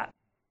 but that.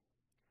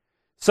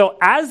 So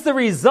as the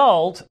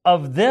result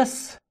of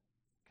this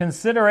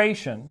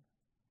consideration,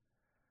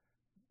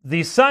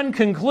 the Son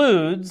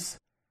concludes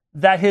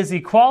that his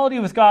equality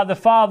with God the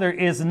Father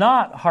is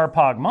not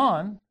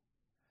harpagmon,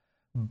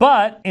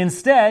 but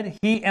instead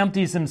he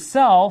empties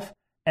himself,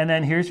 and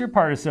then here's your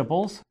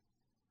participles,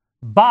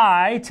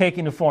 by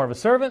taking the form of a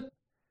servant,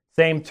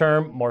 same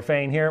term,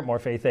 morphein here,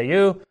 morphe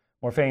theou,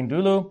 morphein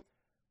doulou,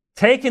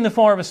 taking the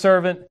form of a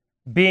servant,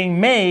 being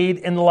made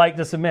in the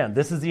likeness of men.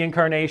 This is the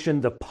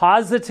incarnation, the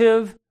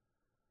positive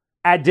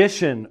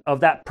addition of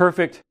that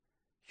perfect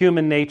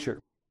human nature.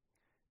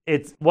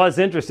 It was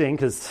interesting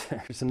because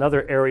there's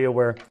another area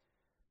where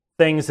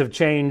things have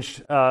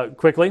changed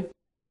quickly.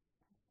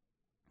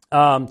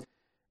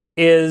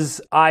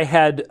 Is I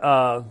had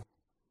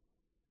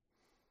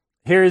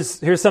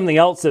here's something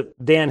else that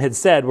Dan had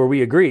said where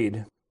we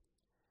agreed,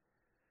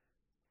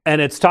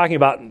 and it's talking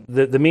about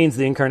the means of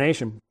the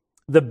incarnation.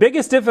 The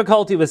biggest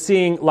difficulty with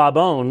seeing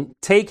labon,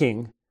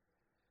 taking,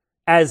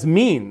 as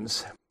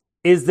means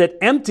is that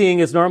emptying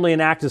is normally an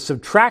act of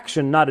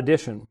subtraction, not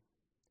addition.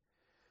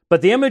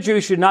 But the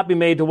imagery should not be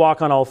made to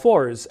walk on all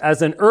fours.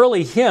 As an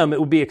early hymn, it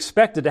would be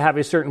expected to have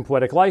a certain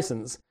poetic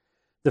license.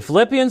 The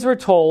Philippians were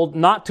told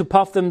not to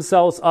puff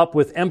themselves up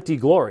with empty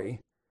glory,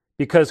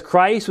 because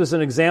Christ was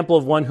an example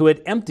of one who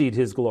had emptied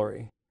his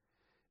glory.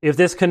 If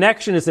this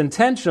connection is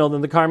intentional,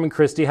 then the Carmen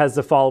Christi has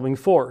the following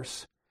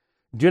force.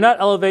 Do not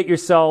elevate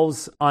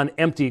yourselves on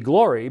empty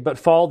glory, but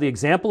follow the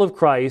example of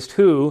Christ,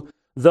 who,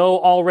 though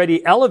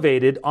already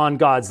elevated on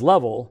God's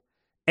level,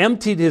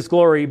 emptied his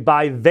glory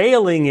by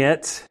veiling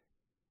it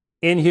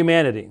in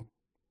humanity.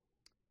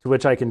 To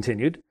which I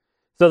continued.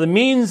 So the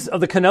means of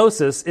the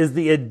kenosis is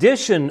the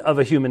addition of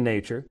a human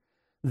nature,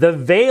 the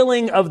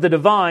veiling of the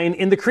divine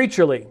in the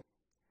creaturely.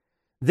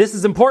 This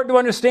is important to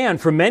understand,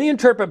 for many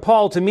interpret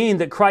Paul to mean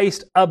that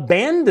Christ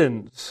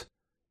abandons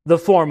the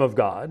form of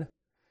God,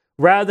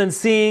 rather than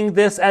seeing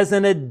this as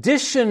an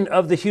addition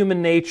of the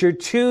human nature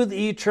to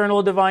the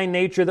eternal divine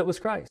nature that was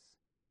Christ.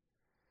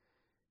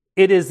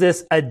 It is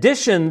this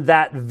addition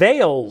that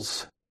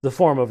veils the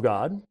form of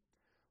God.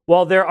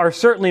 While there are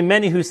certainly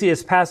many who see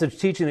this passage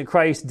teaching that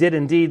Christ did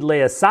indeed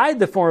lay aside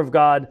the form of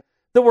God,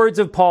 the words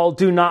of Paul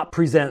do not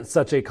present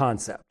such a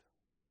concept.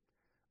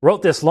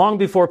 Wrote this long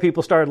before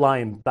people started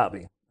lying about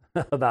me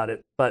about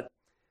it, but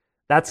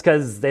that's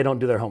because they don't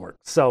do their homework.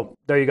 So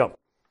there you go.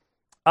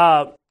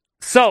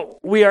 So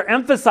we are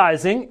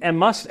emphasizing and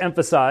must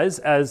emphasize,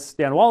 as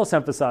Dan Wallace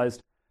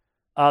emphasized,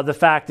 the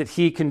fact that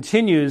he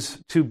continues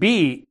to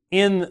be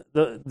in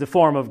the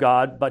form of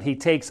God, but he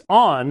takes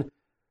on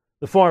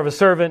the form of a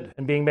servant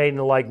and being made in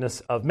the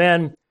likeness of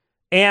men,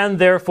 and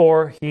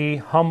therefore he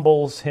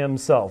humbles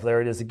himself.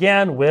 There it is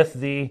again with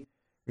the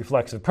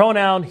reflexive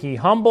pronoun. He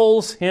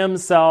humbles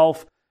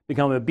himself,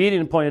 becoming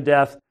obedient to the point of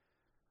death.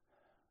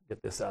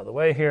 Get this out of the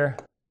way here.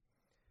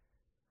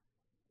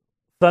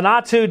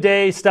 Thanatu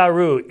de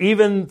staru,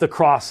 even the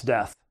cross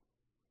death.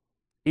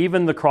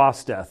 Even the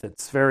cross death.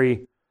 It's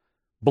very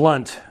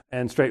blunt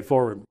and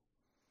straightforward.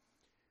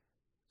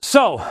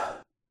 So,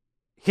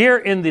 here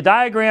in the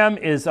diagram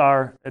is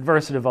our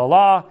adversative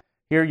Allah.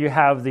 Here you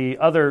have the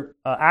other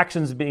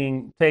actions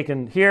being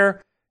taken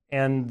here,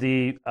 and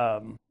the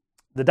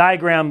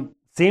diagram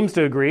seems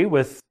to agree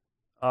with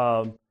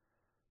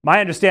my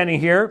understanding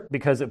here,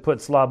 because it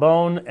puts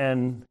labon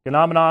and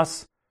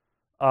genomenos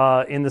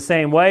in the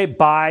same way,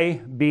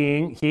 by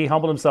being, he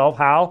humbled himself.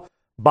 How?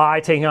 By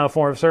taking on a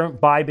form of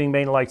servant, by being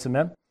made in the likeness of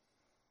men.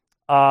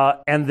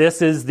 And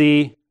this is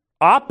the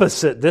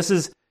opposite. This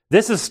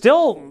is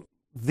still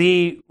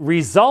the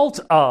result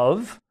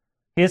of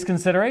his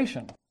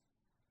consideration.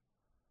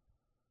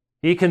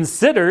 He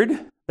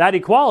considered that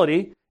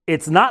equality.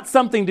 It's not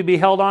something to be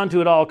held on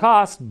to at all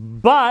costs,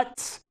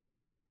 but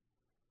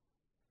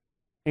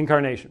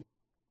incarnation.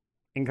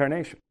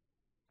 Incarnation.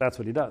 That's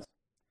what he does.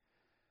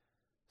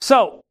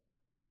 So,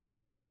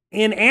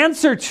 in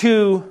answer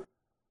to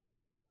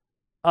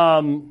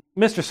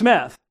Mr.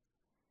 Smith,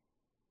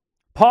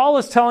 Paul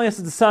is telling us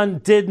that the Son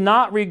did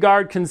not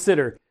regard,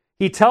 consider.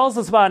 He tells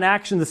us about an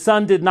action the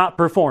Son did not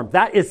perform.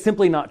 That is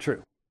simply not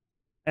true.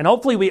 And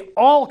hopefully we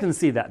all can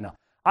see that now.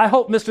 I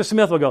hope Mr.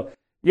 Smith will go,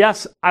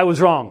 yes, I was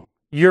wrong.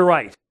 You're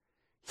right.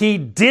 He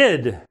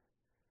did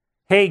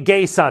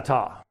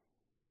hegesata.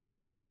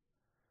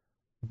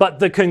 But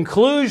the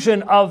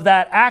conclusion of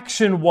that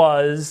action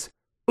was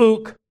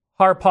uk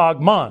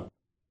harpagmon.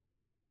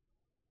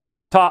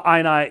 Ta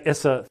einai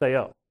issa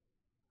theo.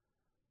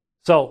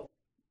 So,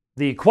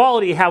 the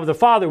equality he had with the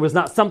Father was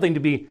not something to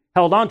be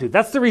held on to.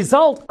 That's the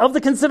result of the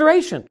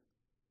consideration.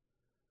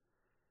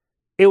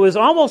 It was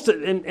almost,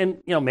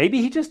 and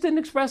maybe he just didn't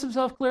express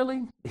himself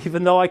clearly,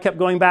 even though I kept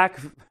going back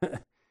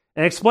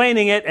and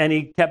explaining it, and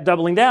he kept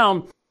doubling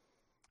down.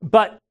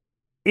 But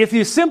if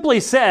you simply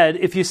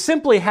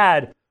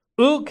had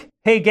uk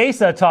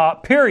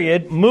hegesata,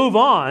 period, move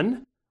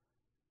on,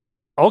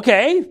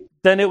 okay,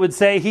 then it would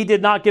say he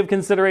did not give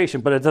consideration,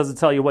 but it doesn't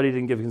tell you what he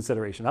didn't give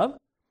consideration of.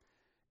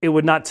 It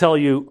would not tell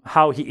you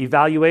how he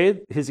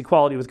evaluated his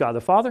equality with God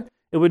the Father.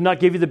 It would not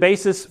give you the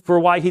basis for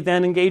why he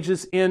then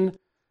engages in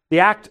the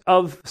act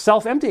of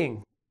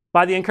self-emptying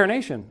by the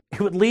incarnation.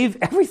 It would leave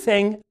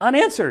everything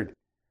unanswered.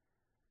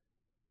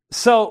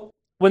 So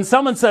when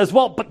someone says,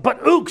 well,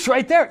 but ook's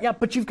right there. Yeah,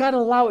 but you've got to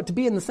allow it to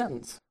be in the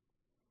sentence.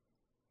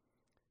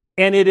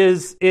 And it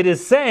is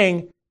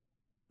saying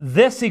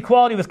this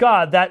equality with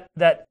God, that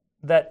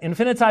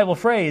infinitival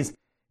phrase,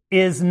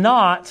 is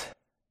not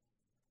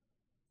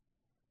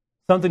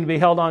something to be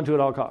held on to at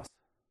all costs.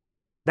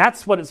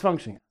 That's what it's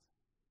functioning as.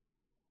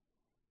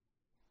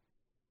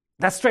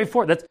 That's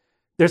straightforward.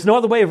 There's no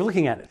other way of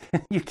looking at it.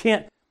 You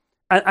can't,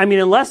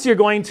 unless you're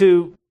going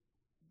to,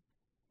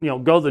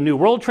 go the New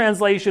World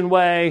Translation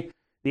way,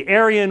 the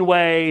Arian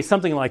way,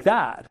 something like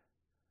that.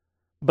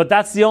 But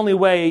that's the only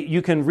way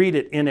you can read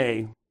it in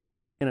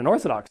an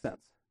Orthodox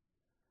sense,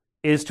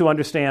 is to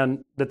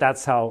understand that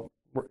that's how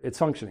it's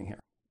functioning here.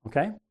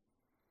 Okay?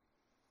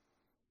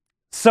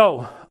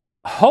 So,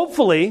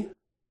 hopefully,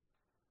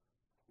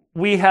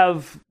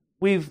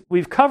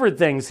 we've covered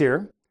things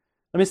here.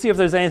 Let me see if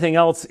there's anything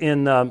else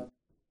in.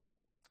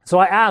 So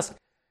I asked,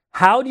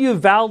 how do you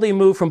validly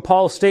move from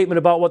Paul's statement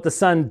about what the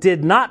Son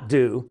did not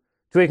do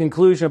to a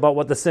conclusion about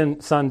what the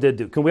Son did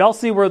do? Can we all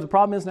see where the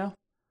problem is now?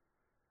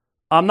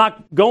 I'm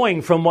not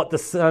going from what the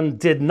Son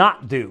did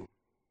not do.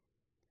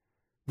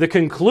 The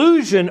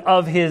conclusion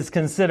of his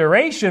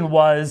consideration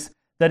was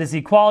that his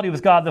equality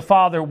with God the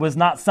Father was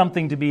not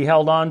something to be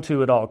held on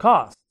to at all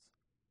costs.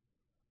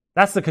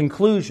 That's the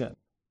conclusion.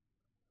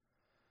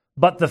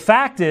 But the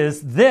fact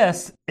is,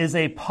 this is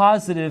a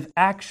positive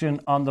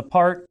action on the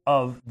part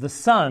of the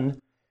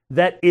Son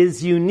that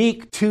is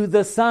unique to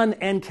the Son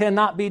and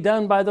cannot be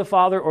done by the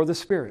Father or the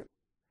Spirit.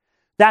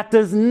 That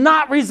does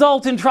not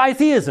result in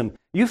tritheism.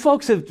 You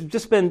folks have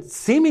just been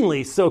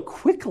seemingly so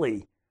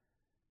quickly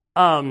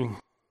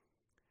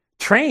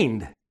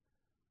trained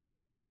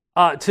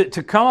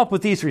to come up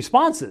with these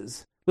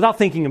responses without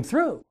thinking them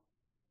through.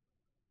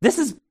 This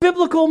is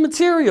biblical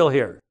material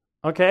here,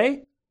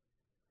 okay?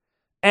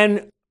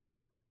 And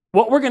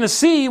what we're going to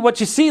see, what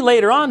you see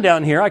later on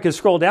down here, I could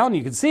scroll down and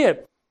you can see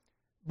it,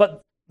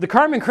 but the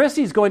Carmen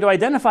Christi is going to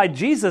identify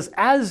Jesus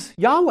as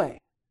Yahweh.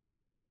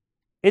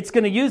 It's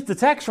going to use the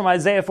text from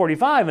Isaiah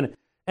 45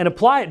 and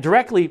apply it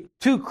directly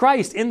to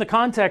Christ in the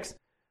context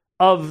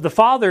of the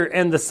Father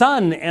and the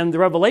Son and the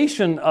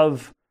revelation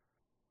of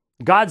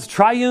God's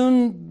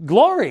triune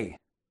glory.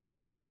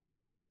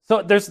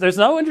 So there's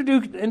no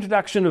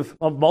introduction of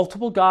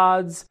multiple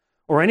gods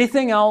or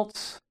anything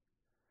else.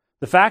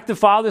 The fact that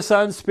Father,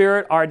 Son,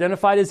 Spirit are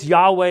identified as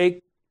Yahweh,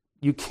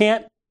 you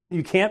can't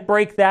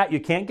break that.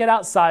 You can't get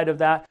outside of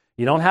that.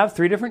 You don't have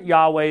three different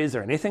Yahwehs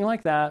or anything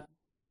like that.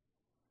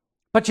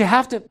 But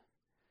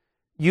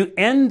you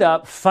end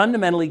up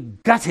fundamentally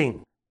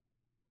gutting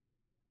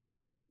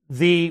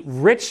the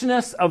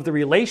richness of the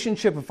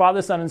relationship of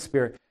Father, Son, and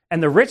Spirit,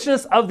 and the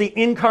richness of the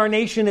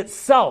incarnation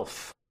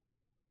itself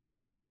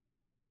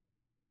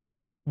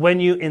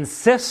when you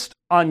insist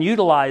on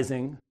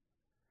utilizing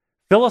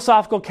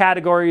philosophical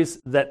categories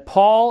that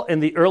Paul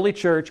and the early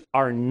church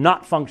are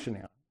not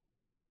functioning on.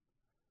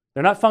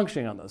 They're not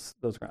functioning on those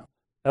grounds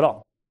at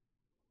all.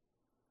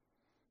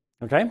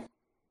 Okay?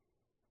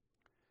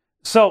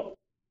 So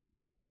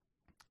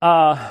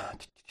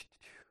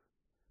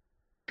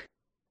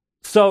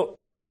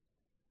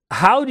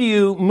how do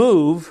you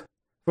move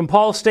from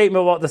Paul's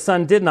statement about what the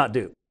Son did not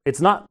do? It's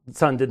not the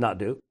Son did not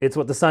do. It's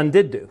what the Son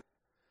did do.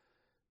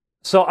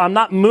 So I'm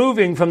not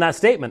moving from that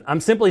statement.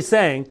 I'm simply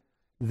saying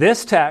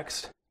this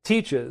text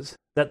teaches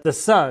that the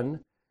Son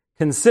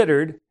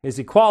considered his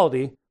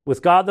equality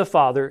with God the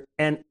Father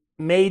and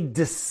made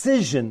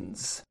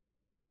decisions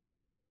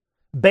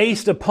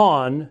based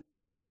upon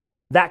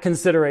that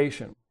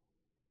consideration.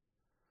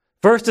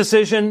 First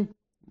decision,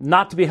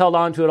 not to be held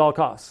on to at all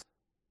costs.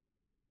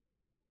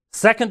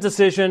 Second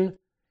decision,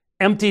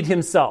 emptied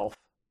himself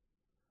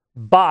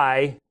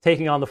by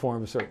taking on the form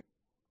of a servant.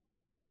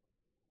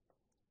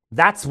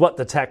 That's what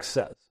the text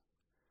says.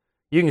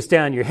 You can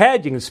stand on your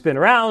head, you can spin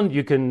around,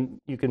 you can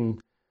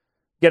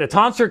get a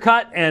tonsure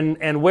cut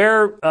and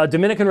wear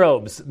Dominican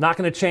robes. Not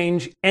going to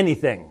change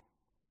anything.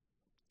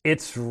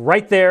 It's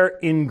right there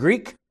in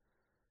Greek.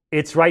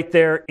 It's right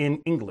there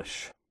in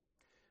English.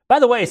 By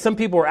the way, some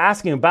people were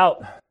asking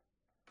about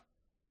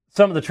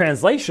some of the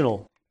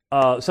translational,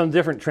 some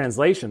different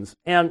translations.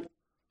 And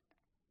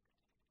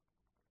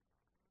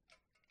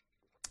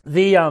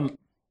the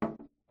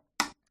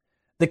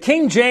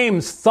King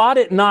James thought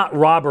it not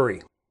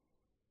robbery.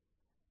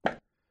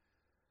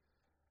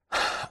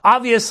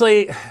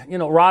 Obviously,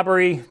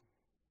 robbery.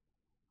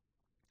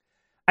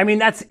 I mean,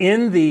 that's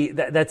in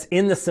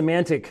the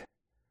semantic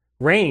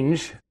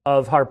range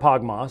of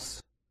harpagmos.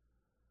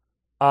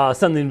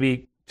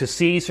 Something to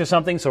seize or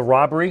something. So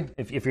robbery,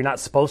 if you're not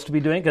supposed to be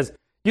doing it, because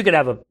you could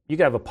have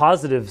a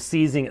positive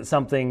seizing at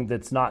something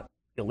that's not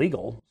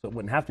illegal, so it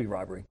wouldn't have to be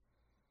robbery.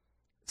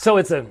 So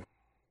it's an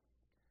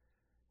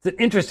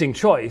interesting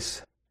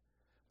choice.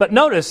 But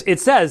notice it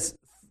says,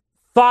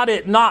 thought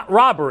it not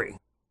robbery.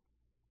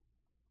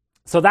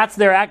 So that's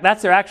their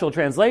actual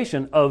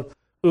translation of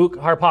uk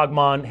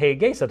harpagmon he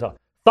gesata.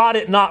 Thought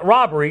it not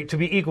robbery to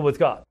be equal with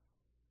God.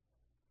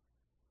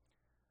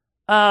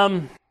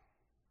 I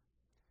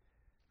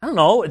don't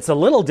know. It's a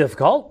little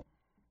difficult.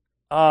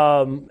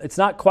 It's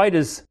not quite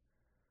as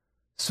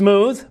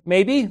smooth,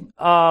 maybe,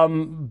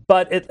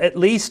 but at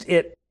least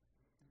it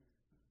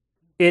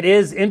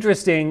is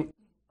interesting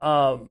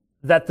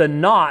that the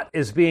not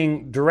is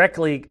being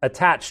directly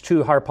attached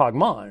to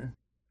harpagmon,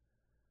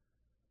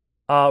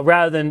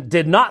 rather than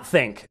did not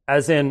think,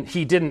 as in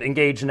he didn't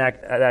engage in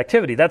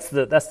activity. That's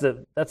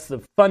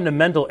the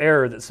fundamental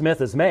error that Smith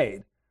has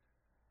made.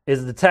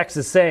 Is the text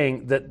is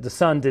saying that the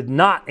Son did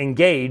not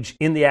engage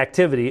in the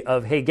activity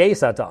of he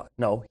gesata.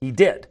 No, he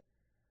did.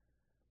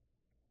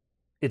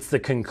 It's the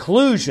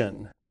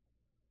conclusion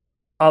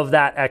of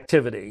that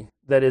activity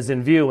that is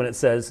in view when it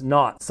says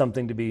not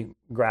something to be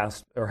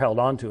grasped or held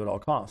onto at all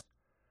costs.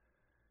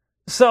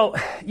 So,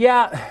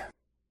 yeah,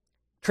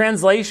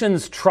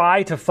 translations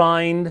try to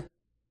find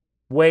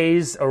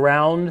ways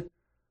around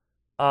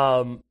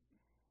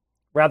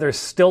rather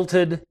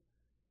stilted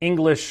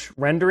English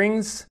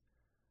renderings.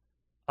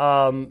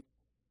 And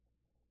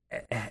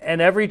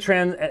every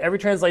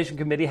translation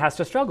committee has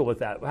to struggle with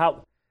that.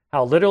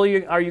 How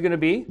literally are you going to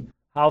be?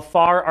 How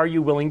far are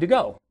you willing to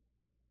go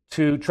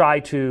to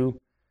try to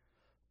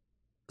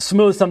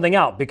smooth something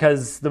out?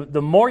 Because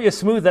the more you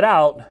smooth it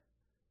out,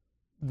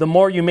 the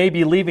more you may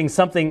be leaving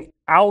something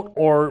out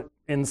or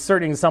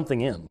inserting something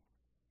in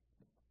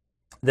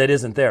that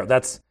isn't there.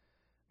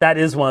 That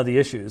is one of the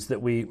issues that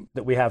we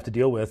have to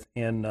deal with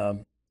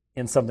in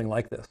something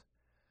like this.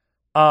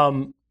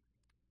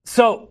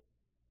 So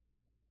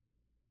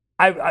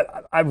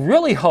I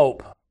really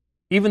hope,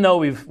 even though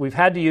we've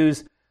had to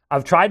use,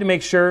 I've tried to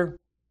make sure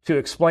to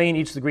explain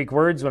each of the Greek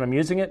words when I'm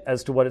using it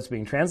as to what it's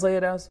being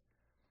translated as.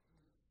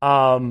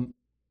 And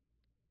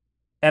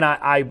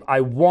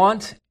I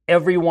want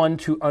everyone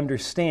to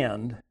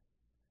understand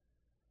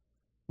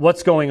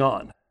what's going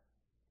on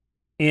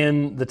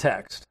in the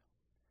text.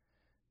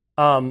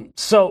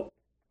 So,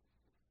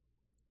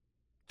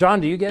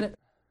 John, do you get it?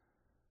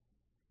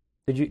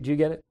 Do you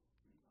get it?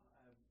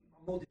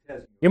 I'm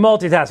multitasking. You're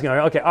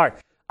multitasking. Okay, all right.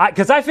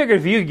 Because I figured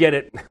if you get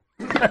it,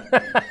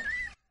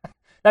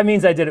 that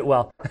means I did it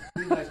well.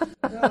 Be nice.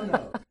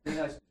 No. Be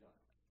nice to John.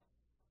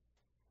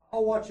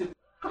 I'll watch it.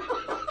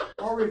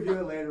 I'll review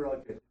it later.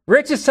 Okay.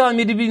 Rich is telling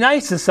me to be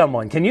nice to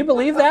someone. Can you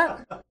believe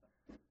that?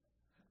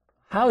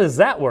 How does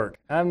that work?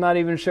 I'm not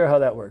even sure how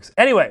that works.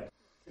 Anyway,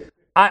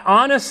 I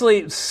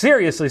honestly,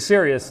 seriously,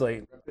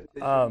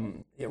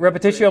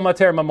 repetitio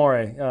mater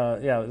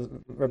memore.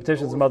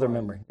 Repetition is the mother of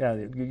memory. Yeah,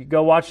 you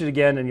go watch it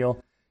again and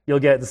you'll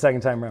get it the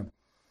second time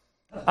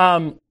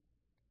around.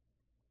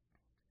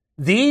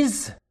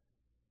 These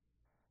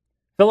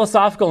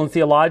philosophical and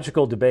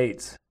theological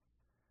debates,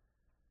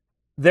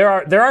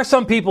 there are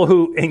some people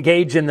who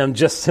engage in them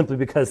just simply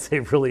because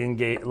they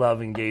really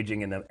love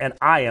engaging in them, and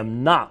I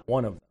am not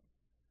one of them.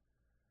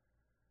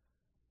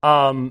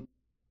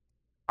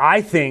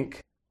 I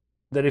think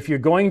that if you're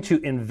going to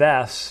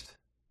invest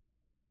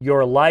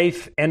your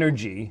life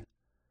energy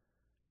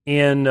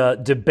in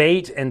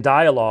debate and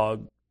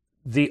dialogue,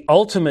 the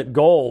ultimate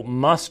goal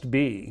must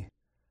be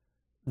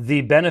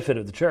the benefit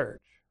of the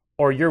church,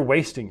 or you're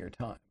wasting your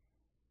time.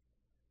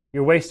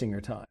 You're wasting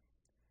your time.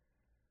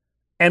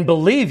 And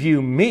believe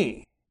you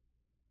me,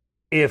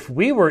 if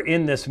we were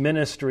in this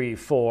ministry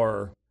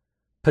for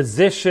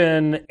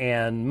position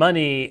and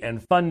money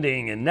and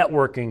funding and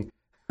networking,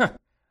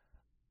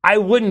 I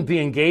wouldn't be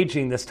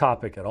engaging this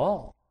topic at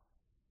all.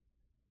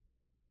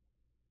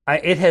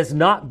 It has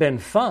not been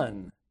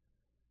fun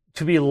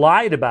to be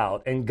lied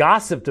about and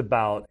gossiped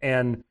about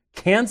and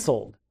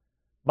canceled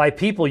by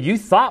people you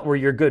thought were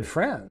your good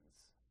friends.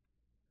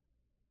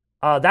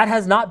 That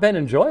has not been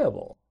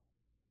enjoyable.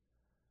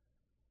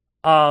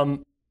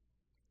 And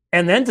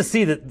then to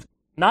see that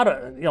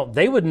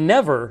they would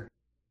never.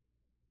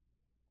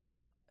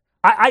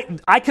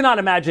 I cannot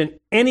imagine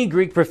any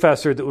Greek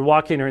professor that would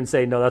walk in here and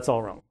say, no, that's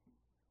all wrong.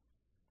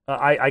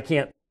 I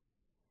can't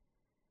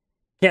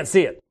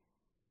see it.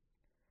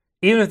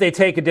 Even if they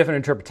take a different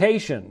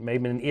interpretation,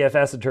 maybe an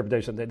EFS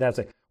interpretation, they'd have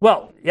to say,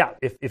 well, yeah,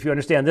 if you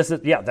understand this,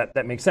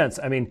 that makes sense.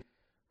 I mean,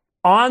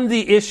 on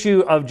the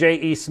issue of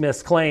J.E.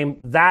 Smith's claim,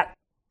 that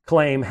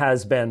claim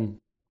has been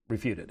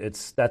refuted.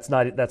 That's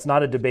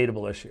not a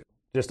debatable issue.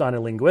 Just on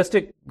a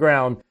linguistic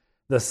ground,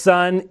 the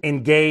Son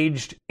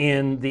engaged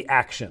in the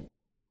action.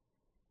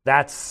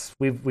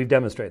 We've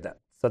demonstrated that.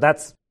 So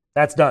that's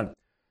done.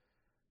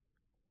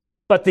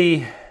 But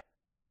the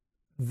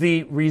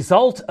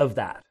result of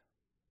that,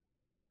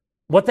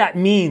 what that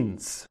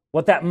means,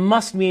 what that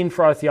must mean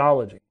for our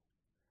theology,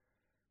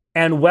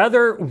 and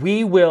whether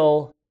we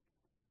will,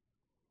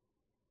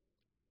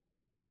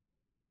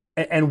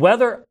 and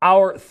whether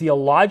our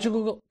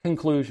theological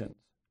conclusions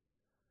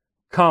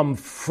come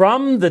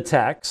from the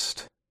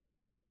text,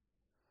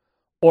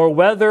 or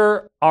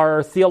whether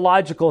our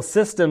theological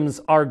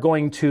systems are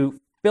going to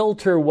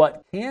filter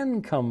what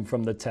can come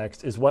from the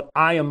text, is what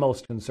I am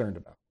most concerned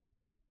about.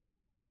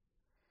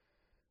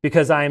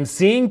 Because I am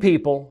seeing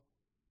people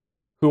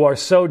who are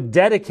so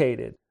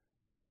dedicated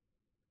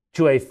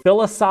to a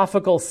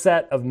philosophical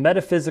set of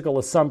metaphysical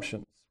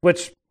assumptions,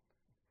 which,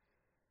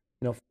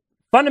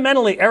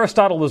 fundamentally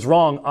Aristotle was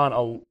wrong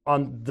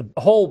on the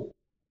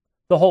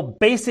whole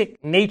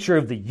basic nature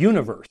of the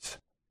universe.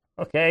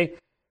 Okay?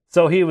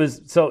 So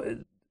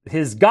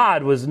his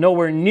God was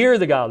nowhere near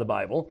the God of the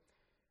Bible.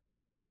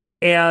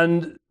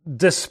 And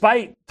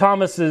despite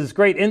Thomas's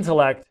great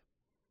intellect,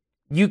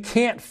 you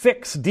can't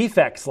fix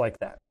defects like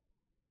that.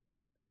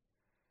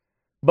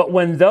 But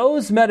when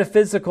those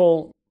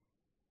metaphysical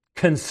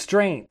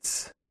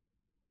constraints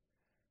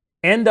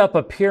end up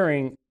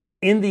appearing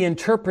in the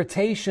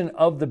interpretation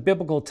of the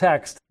biblical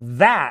text,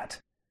 that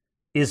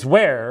is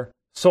where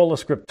sola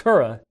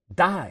scriptura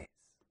dies.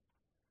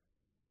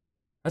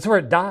 That's where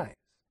it dies.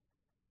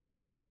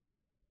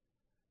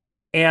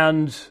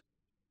 And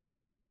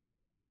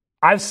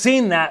I've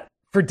seen that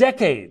for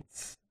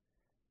decades.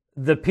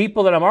 The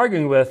people that I'm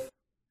arguing with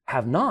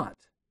have not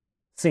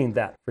seen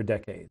that for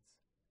decades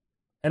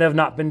and have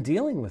not been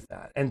dealing with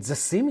that, and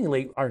just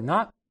seemingly are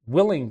not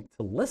willing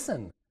to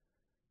listen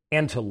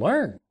and to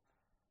learn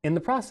in the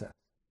process.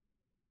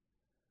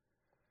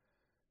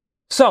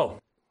 So,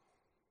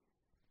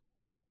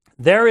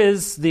 there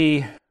is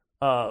the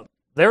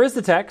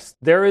text,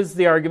 there is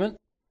the argument.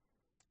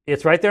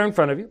 It's right there in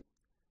front of you.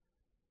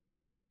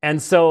 And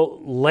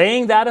so,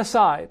 laying that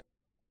aside,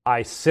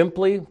 I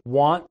simply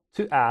want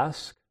to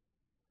ask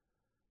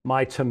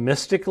my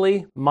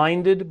Thomistically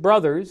minded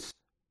brothers,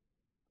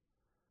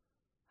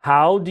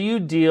 how do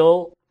you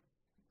deal?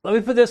 Let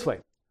me put it this way.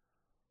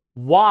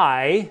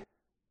 Why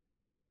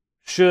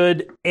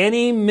should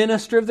any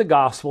minister of the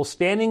gospel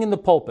standing in the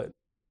pulpit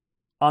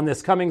on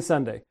this coming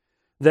Sunday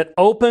that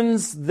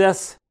opens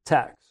this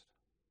text,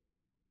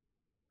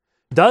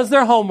 does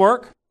their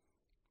homework,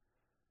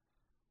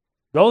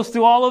 goes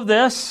through all of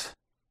this,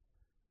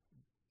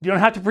 you don't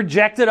have to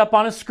project it up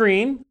on a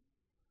screen,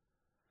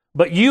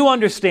 But you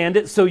understand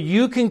it so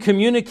you can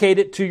communicate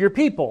it to your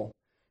people,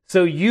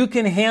 so you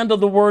can handle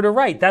the word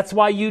aright. That's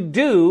why you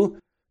do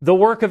the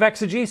work of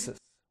exegesis,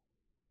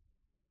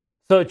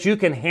 so that you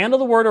can handle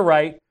the word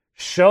aright,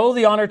 show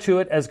the honor to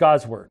it as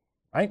God's word,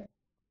 right?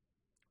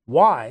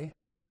 Why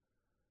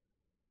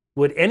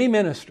would any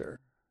minister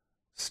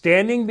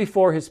standing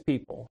before his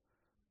people,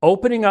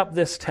 opening up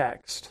this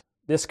text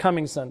this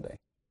coming Sunday,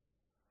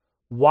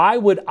 why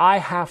would I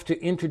have to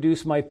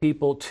introduce my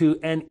people to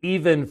an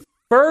even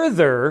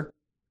further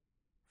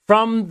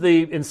from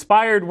the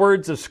inspired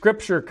words of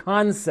Scripture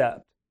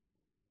concept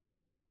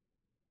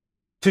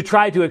to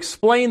try to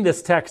explain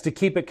this text to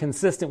keep it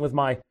consistent with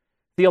my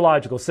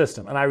theological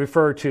system? And I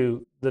refer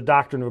to the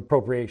doctrine of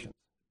appropriation.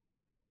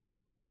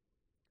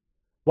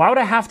 Why would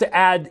I have to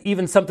add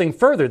even something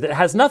further that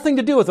has nothing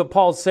to do with what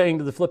Paul's saying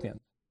to the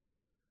Philippians?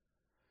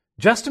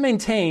 Just to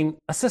maintain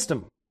a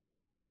system.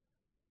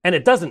 And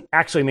it doesn't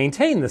actually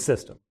maintain the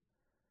system.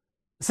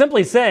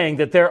 Simply saying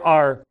that there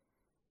are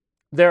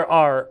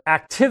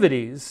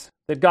activities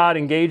that God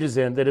engages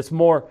in that it's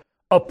more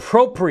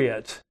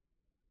appropriate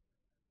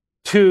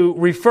to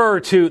refer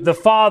to the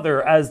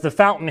Father as the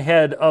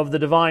fountainhead of the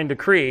divine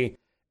decree,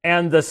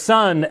 and the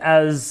Son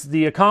as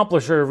the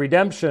accomplisher of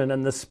redemption,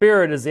 and the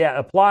Spirit as the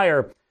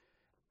applier.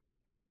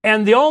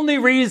 And the only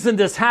reason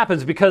this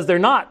happens because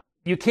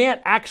you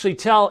can't actually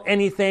tell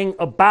anything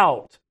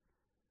about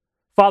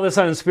Father,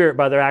 Son, and Spirit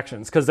by their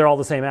actions, because they're all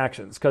the same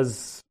actions,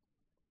 because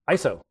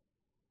ISO,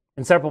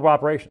 inseparable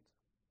operations.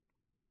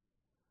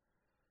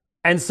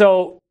 And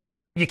so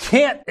you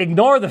can't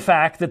ignore the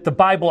fact that the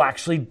Bible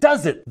actually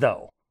does it,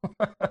 though.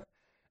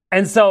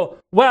 And so,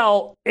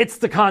 it's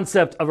the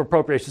concept of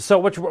appropriation. So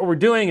what we're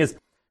doing is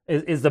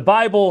the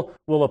Bible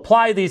will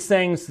apply these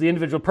things to the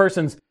individual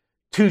persons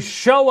to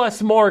show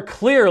us more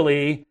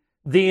clearly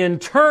the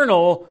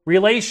internal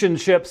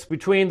relationships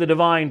between the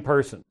divine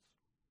persons.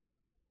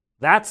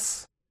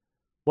 That's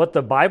what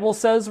the Bible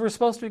says we're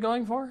supposed to be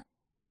going for?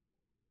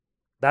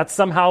 That's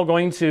somehow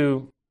going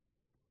to...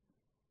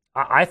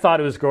 I thought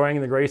it was growing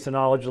in the grace and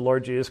knowledge of the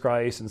Lord Jesus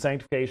Christ and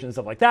sanctification and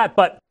stuff like that,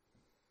 but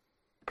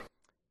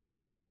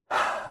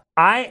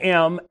I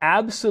am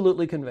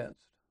absolutely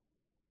convinced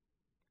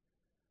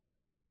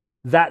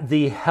that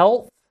the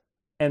health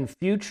and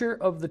future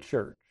of the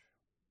church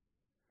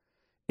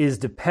is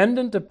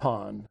dependent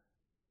upon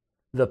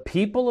the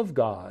people of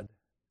God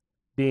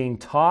being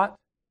taught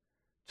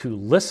to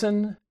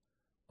listen,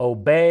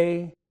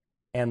 obey,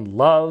 and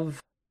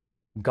love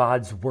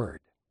God's word.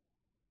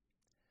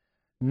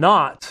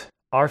 Not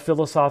our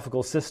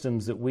philosophical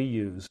systems that we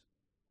use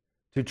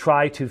to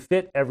try to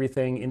fit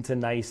everything into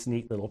nice,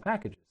 neat little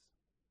packages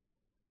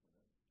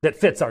that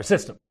fits our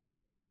system,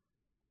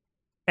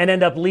 and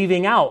end up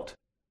leaving out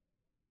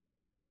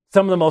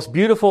some of the most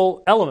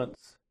beautiful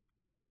elements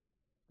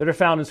that are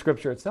found in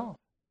Scripture itself.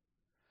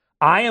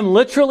 I am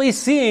literally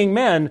seeing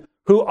men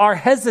who are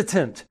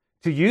hesitant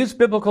to use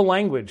biblical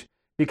language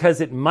because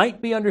it might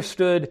be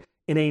understood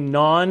in a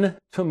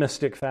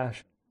non-Thomistic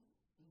fashion.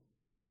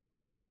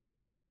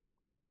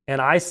 And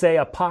I say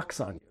a pox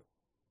on you.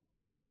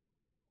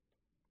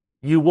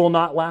 You will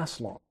not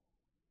last long.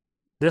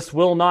 This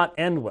will not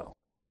end well.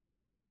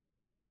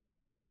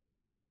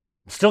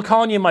 I'm still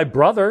calling you my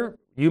brother.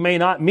 You may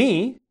not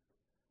me,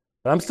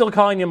 but I'm still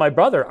calling you my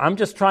brother. I'm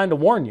just trying to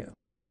warn you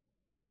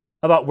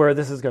about where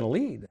this is going to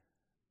lead.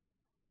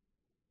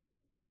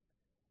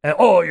 And,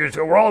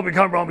 we're all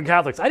become Roman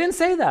Catholics. I didn't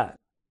say that.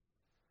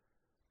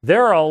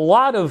 There are a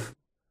lot of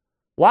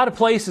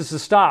places to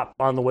stop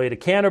on the way to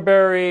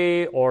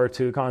Canterbury or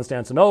to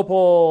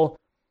Constantinople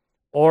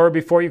or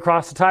before you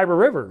cross the Tiber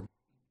River.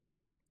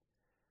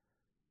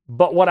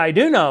 But what I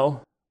do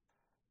know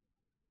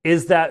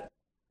is that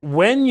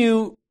when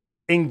you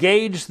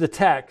engage the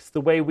text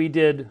the way we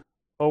did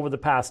over the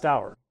past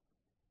hour,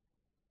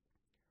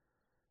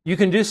 you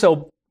can do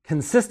so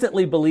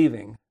consistently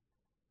believing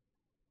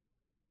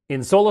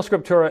in sola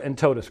scriptura and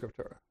tota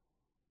scriptura.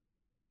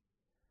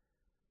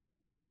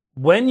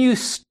 When you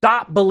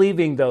stop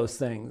believing those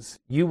things,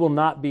 you will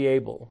not be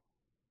able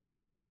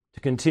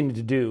to continue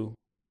to do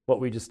what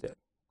we just did.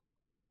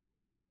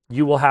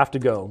 You will have to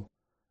go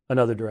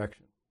another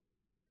direction.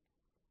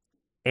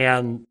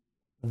 And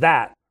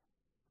that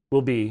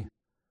will be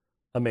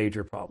a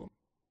major problem.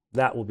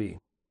 That will be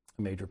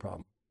a major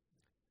problem.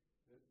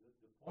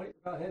 The point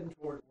about heading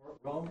toward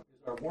Rome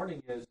is our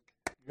warning is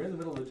you're in the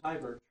middle of the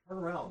Tiber, turn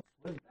around,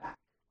 swim back.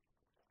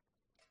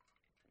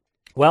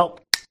 Well,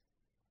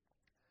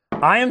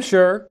 I am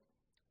sure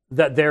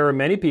that there are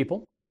many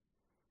people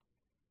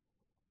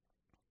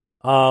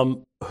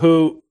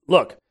who,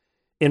 look,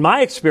 in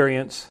my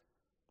experience,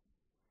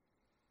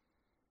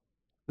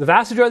 the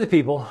vast majority of the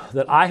people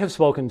that I have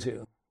spoken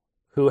to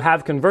who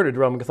have converted to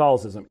Roman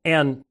Catholicism,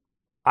 and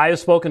I have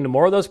spoken to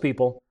more of those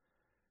people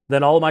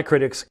than all of my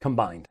critics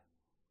combined.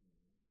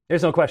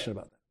 There's no question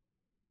about that.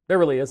 There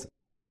really isn't.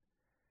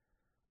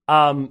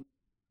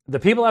 The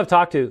people I've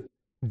talked to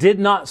did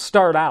not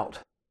start out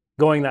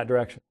going that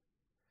direction.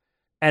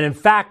 And in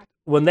fact,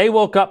 when they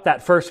woke up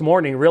that first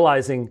morning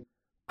realizing,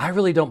 I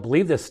really don't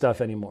believe this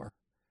stuff anymore,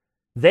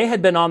 They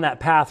had been on that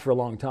path for a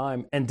long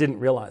time and didn't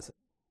realize it.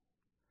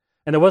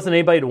 And there wasn't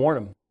anybody to warn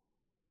them.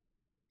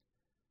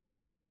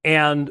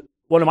 And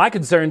one of my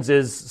concerns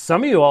is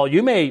some of you all,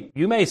 you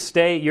may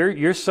stay,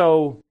 you're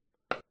so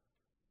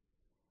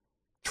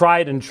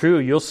tried and true,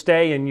 you'll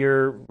stay in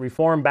your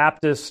Reformed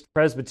Baptist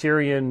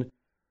Presbyterian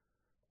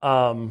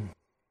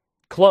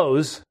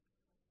clothes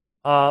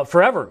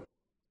forever.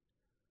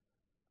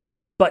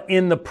 But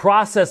in the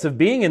process of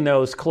being in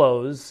those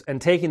clothes and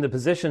taking the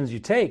positions you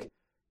take,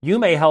 you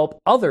may help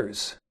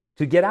others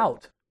to get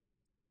out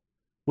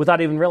without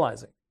even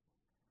realizing,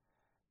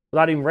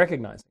 without even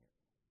recognizing,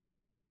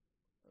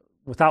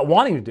 without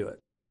wanting to do it.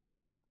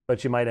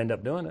 But you might end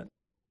up doing it.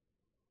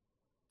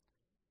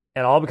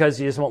 And all because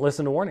you just won't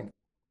listen to warning.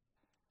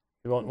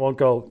 You won't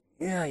go,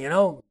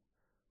 yeah,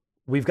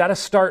 we've got to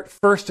start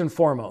first and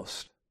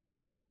foremost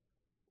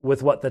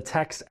with what the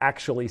text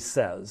actually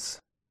says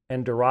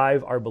and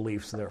derive our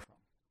beliefs therefrom.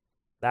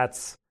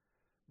 That's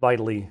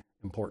vitally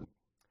important.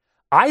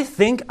 I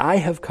think I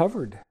have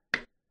covered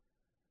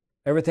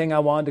everything I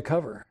wanted to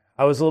cover.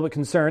 I was a little bit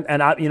concerned,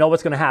 and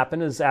what's going to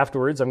happen is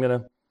afterwards I'm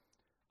going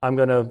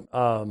to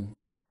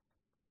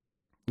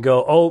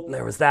go, oh,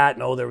 there was that,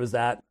 no, there was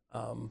that.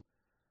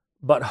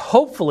 But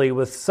hopefully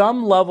with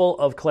some level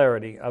of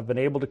clarity, I've been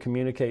able to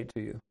communicate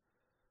to you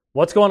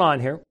what's going on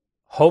here.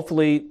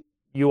 Hopefully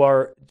you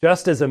are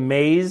just as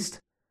amazed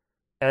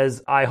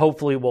as I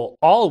hopefully will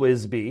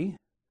always be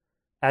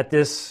at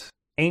this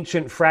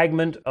ancient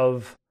fragment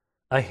of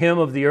a hymn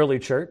of the early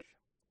church,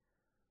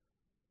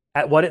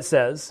 at what it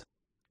says.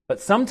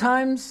 But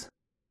sometimes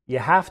you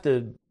have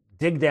to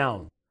dig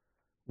down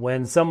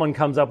when someone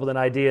comes up with an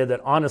idea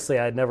that honestly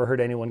I had never heard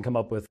anyone come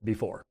up with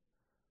before.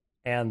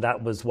 And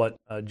that was what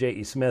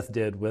J.E. Smith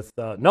did with,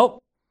 nope,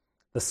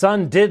 the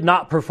Son did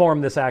not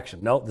perform this action.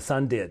 No, the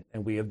Son did.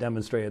 And we have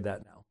demonstrated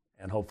that now,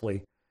 and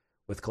hopefully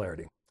with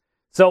clarity.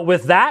 So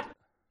with that,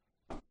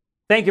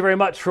 thank you very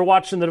much for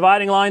watching The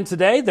Dividing Line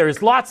today.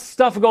 There's lots of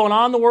stuff going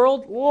on in the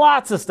world,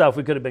 lots of stuff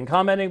we could have been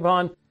commenting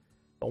upon.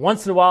 But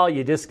once in a while,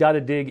 you just got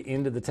to dig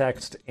into the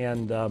text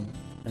and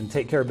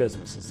take care of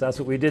business. So that's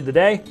what we did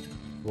today.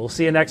 We'll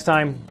see you next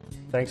time.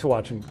 Thanks for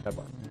watching. God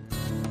bless.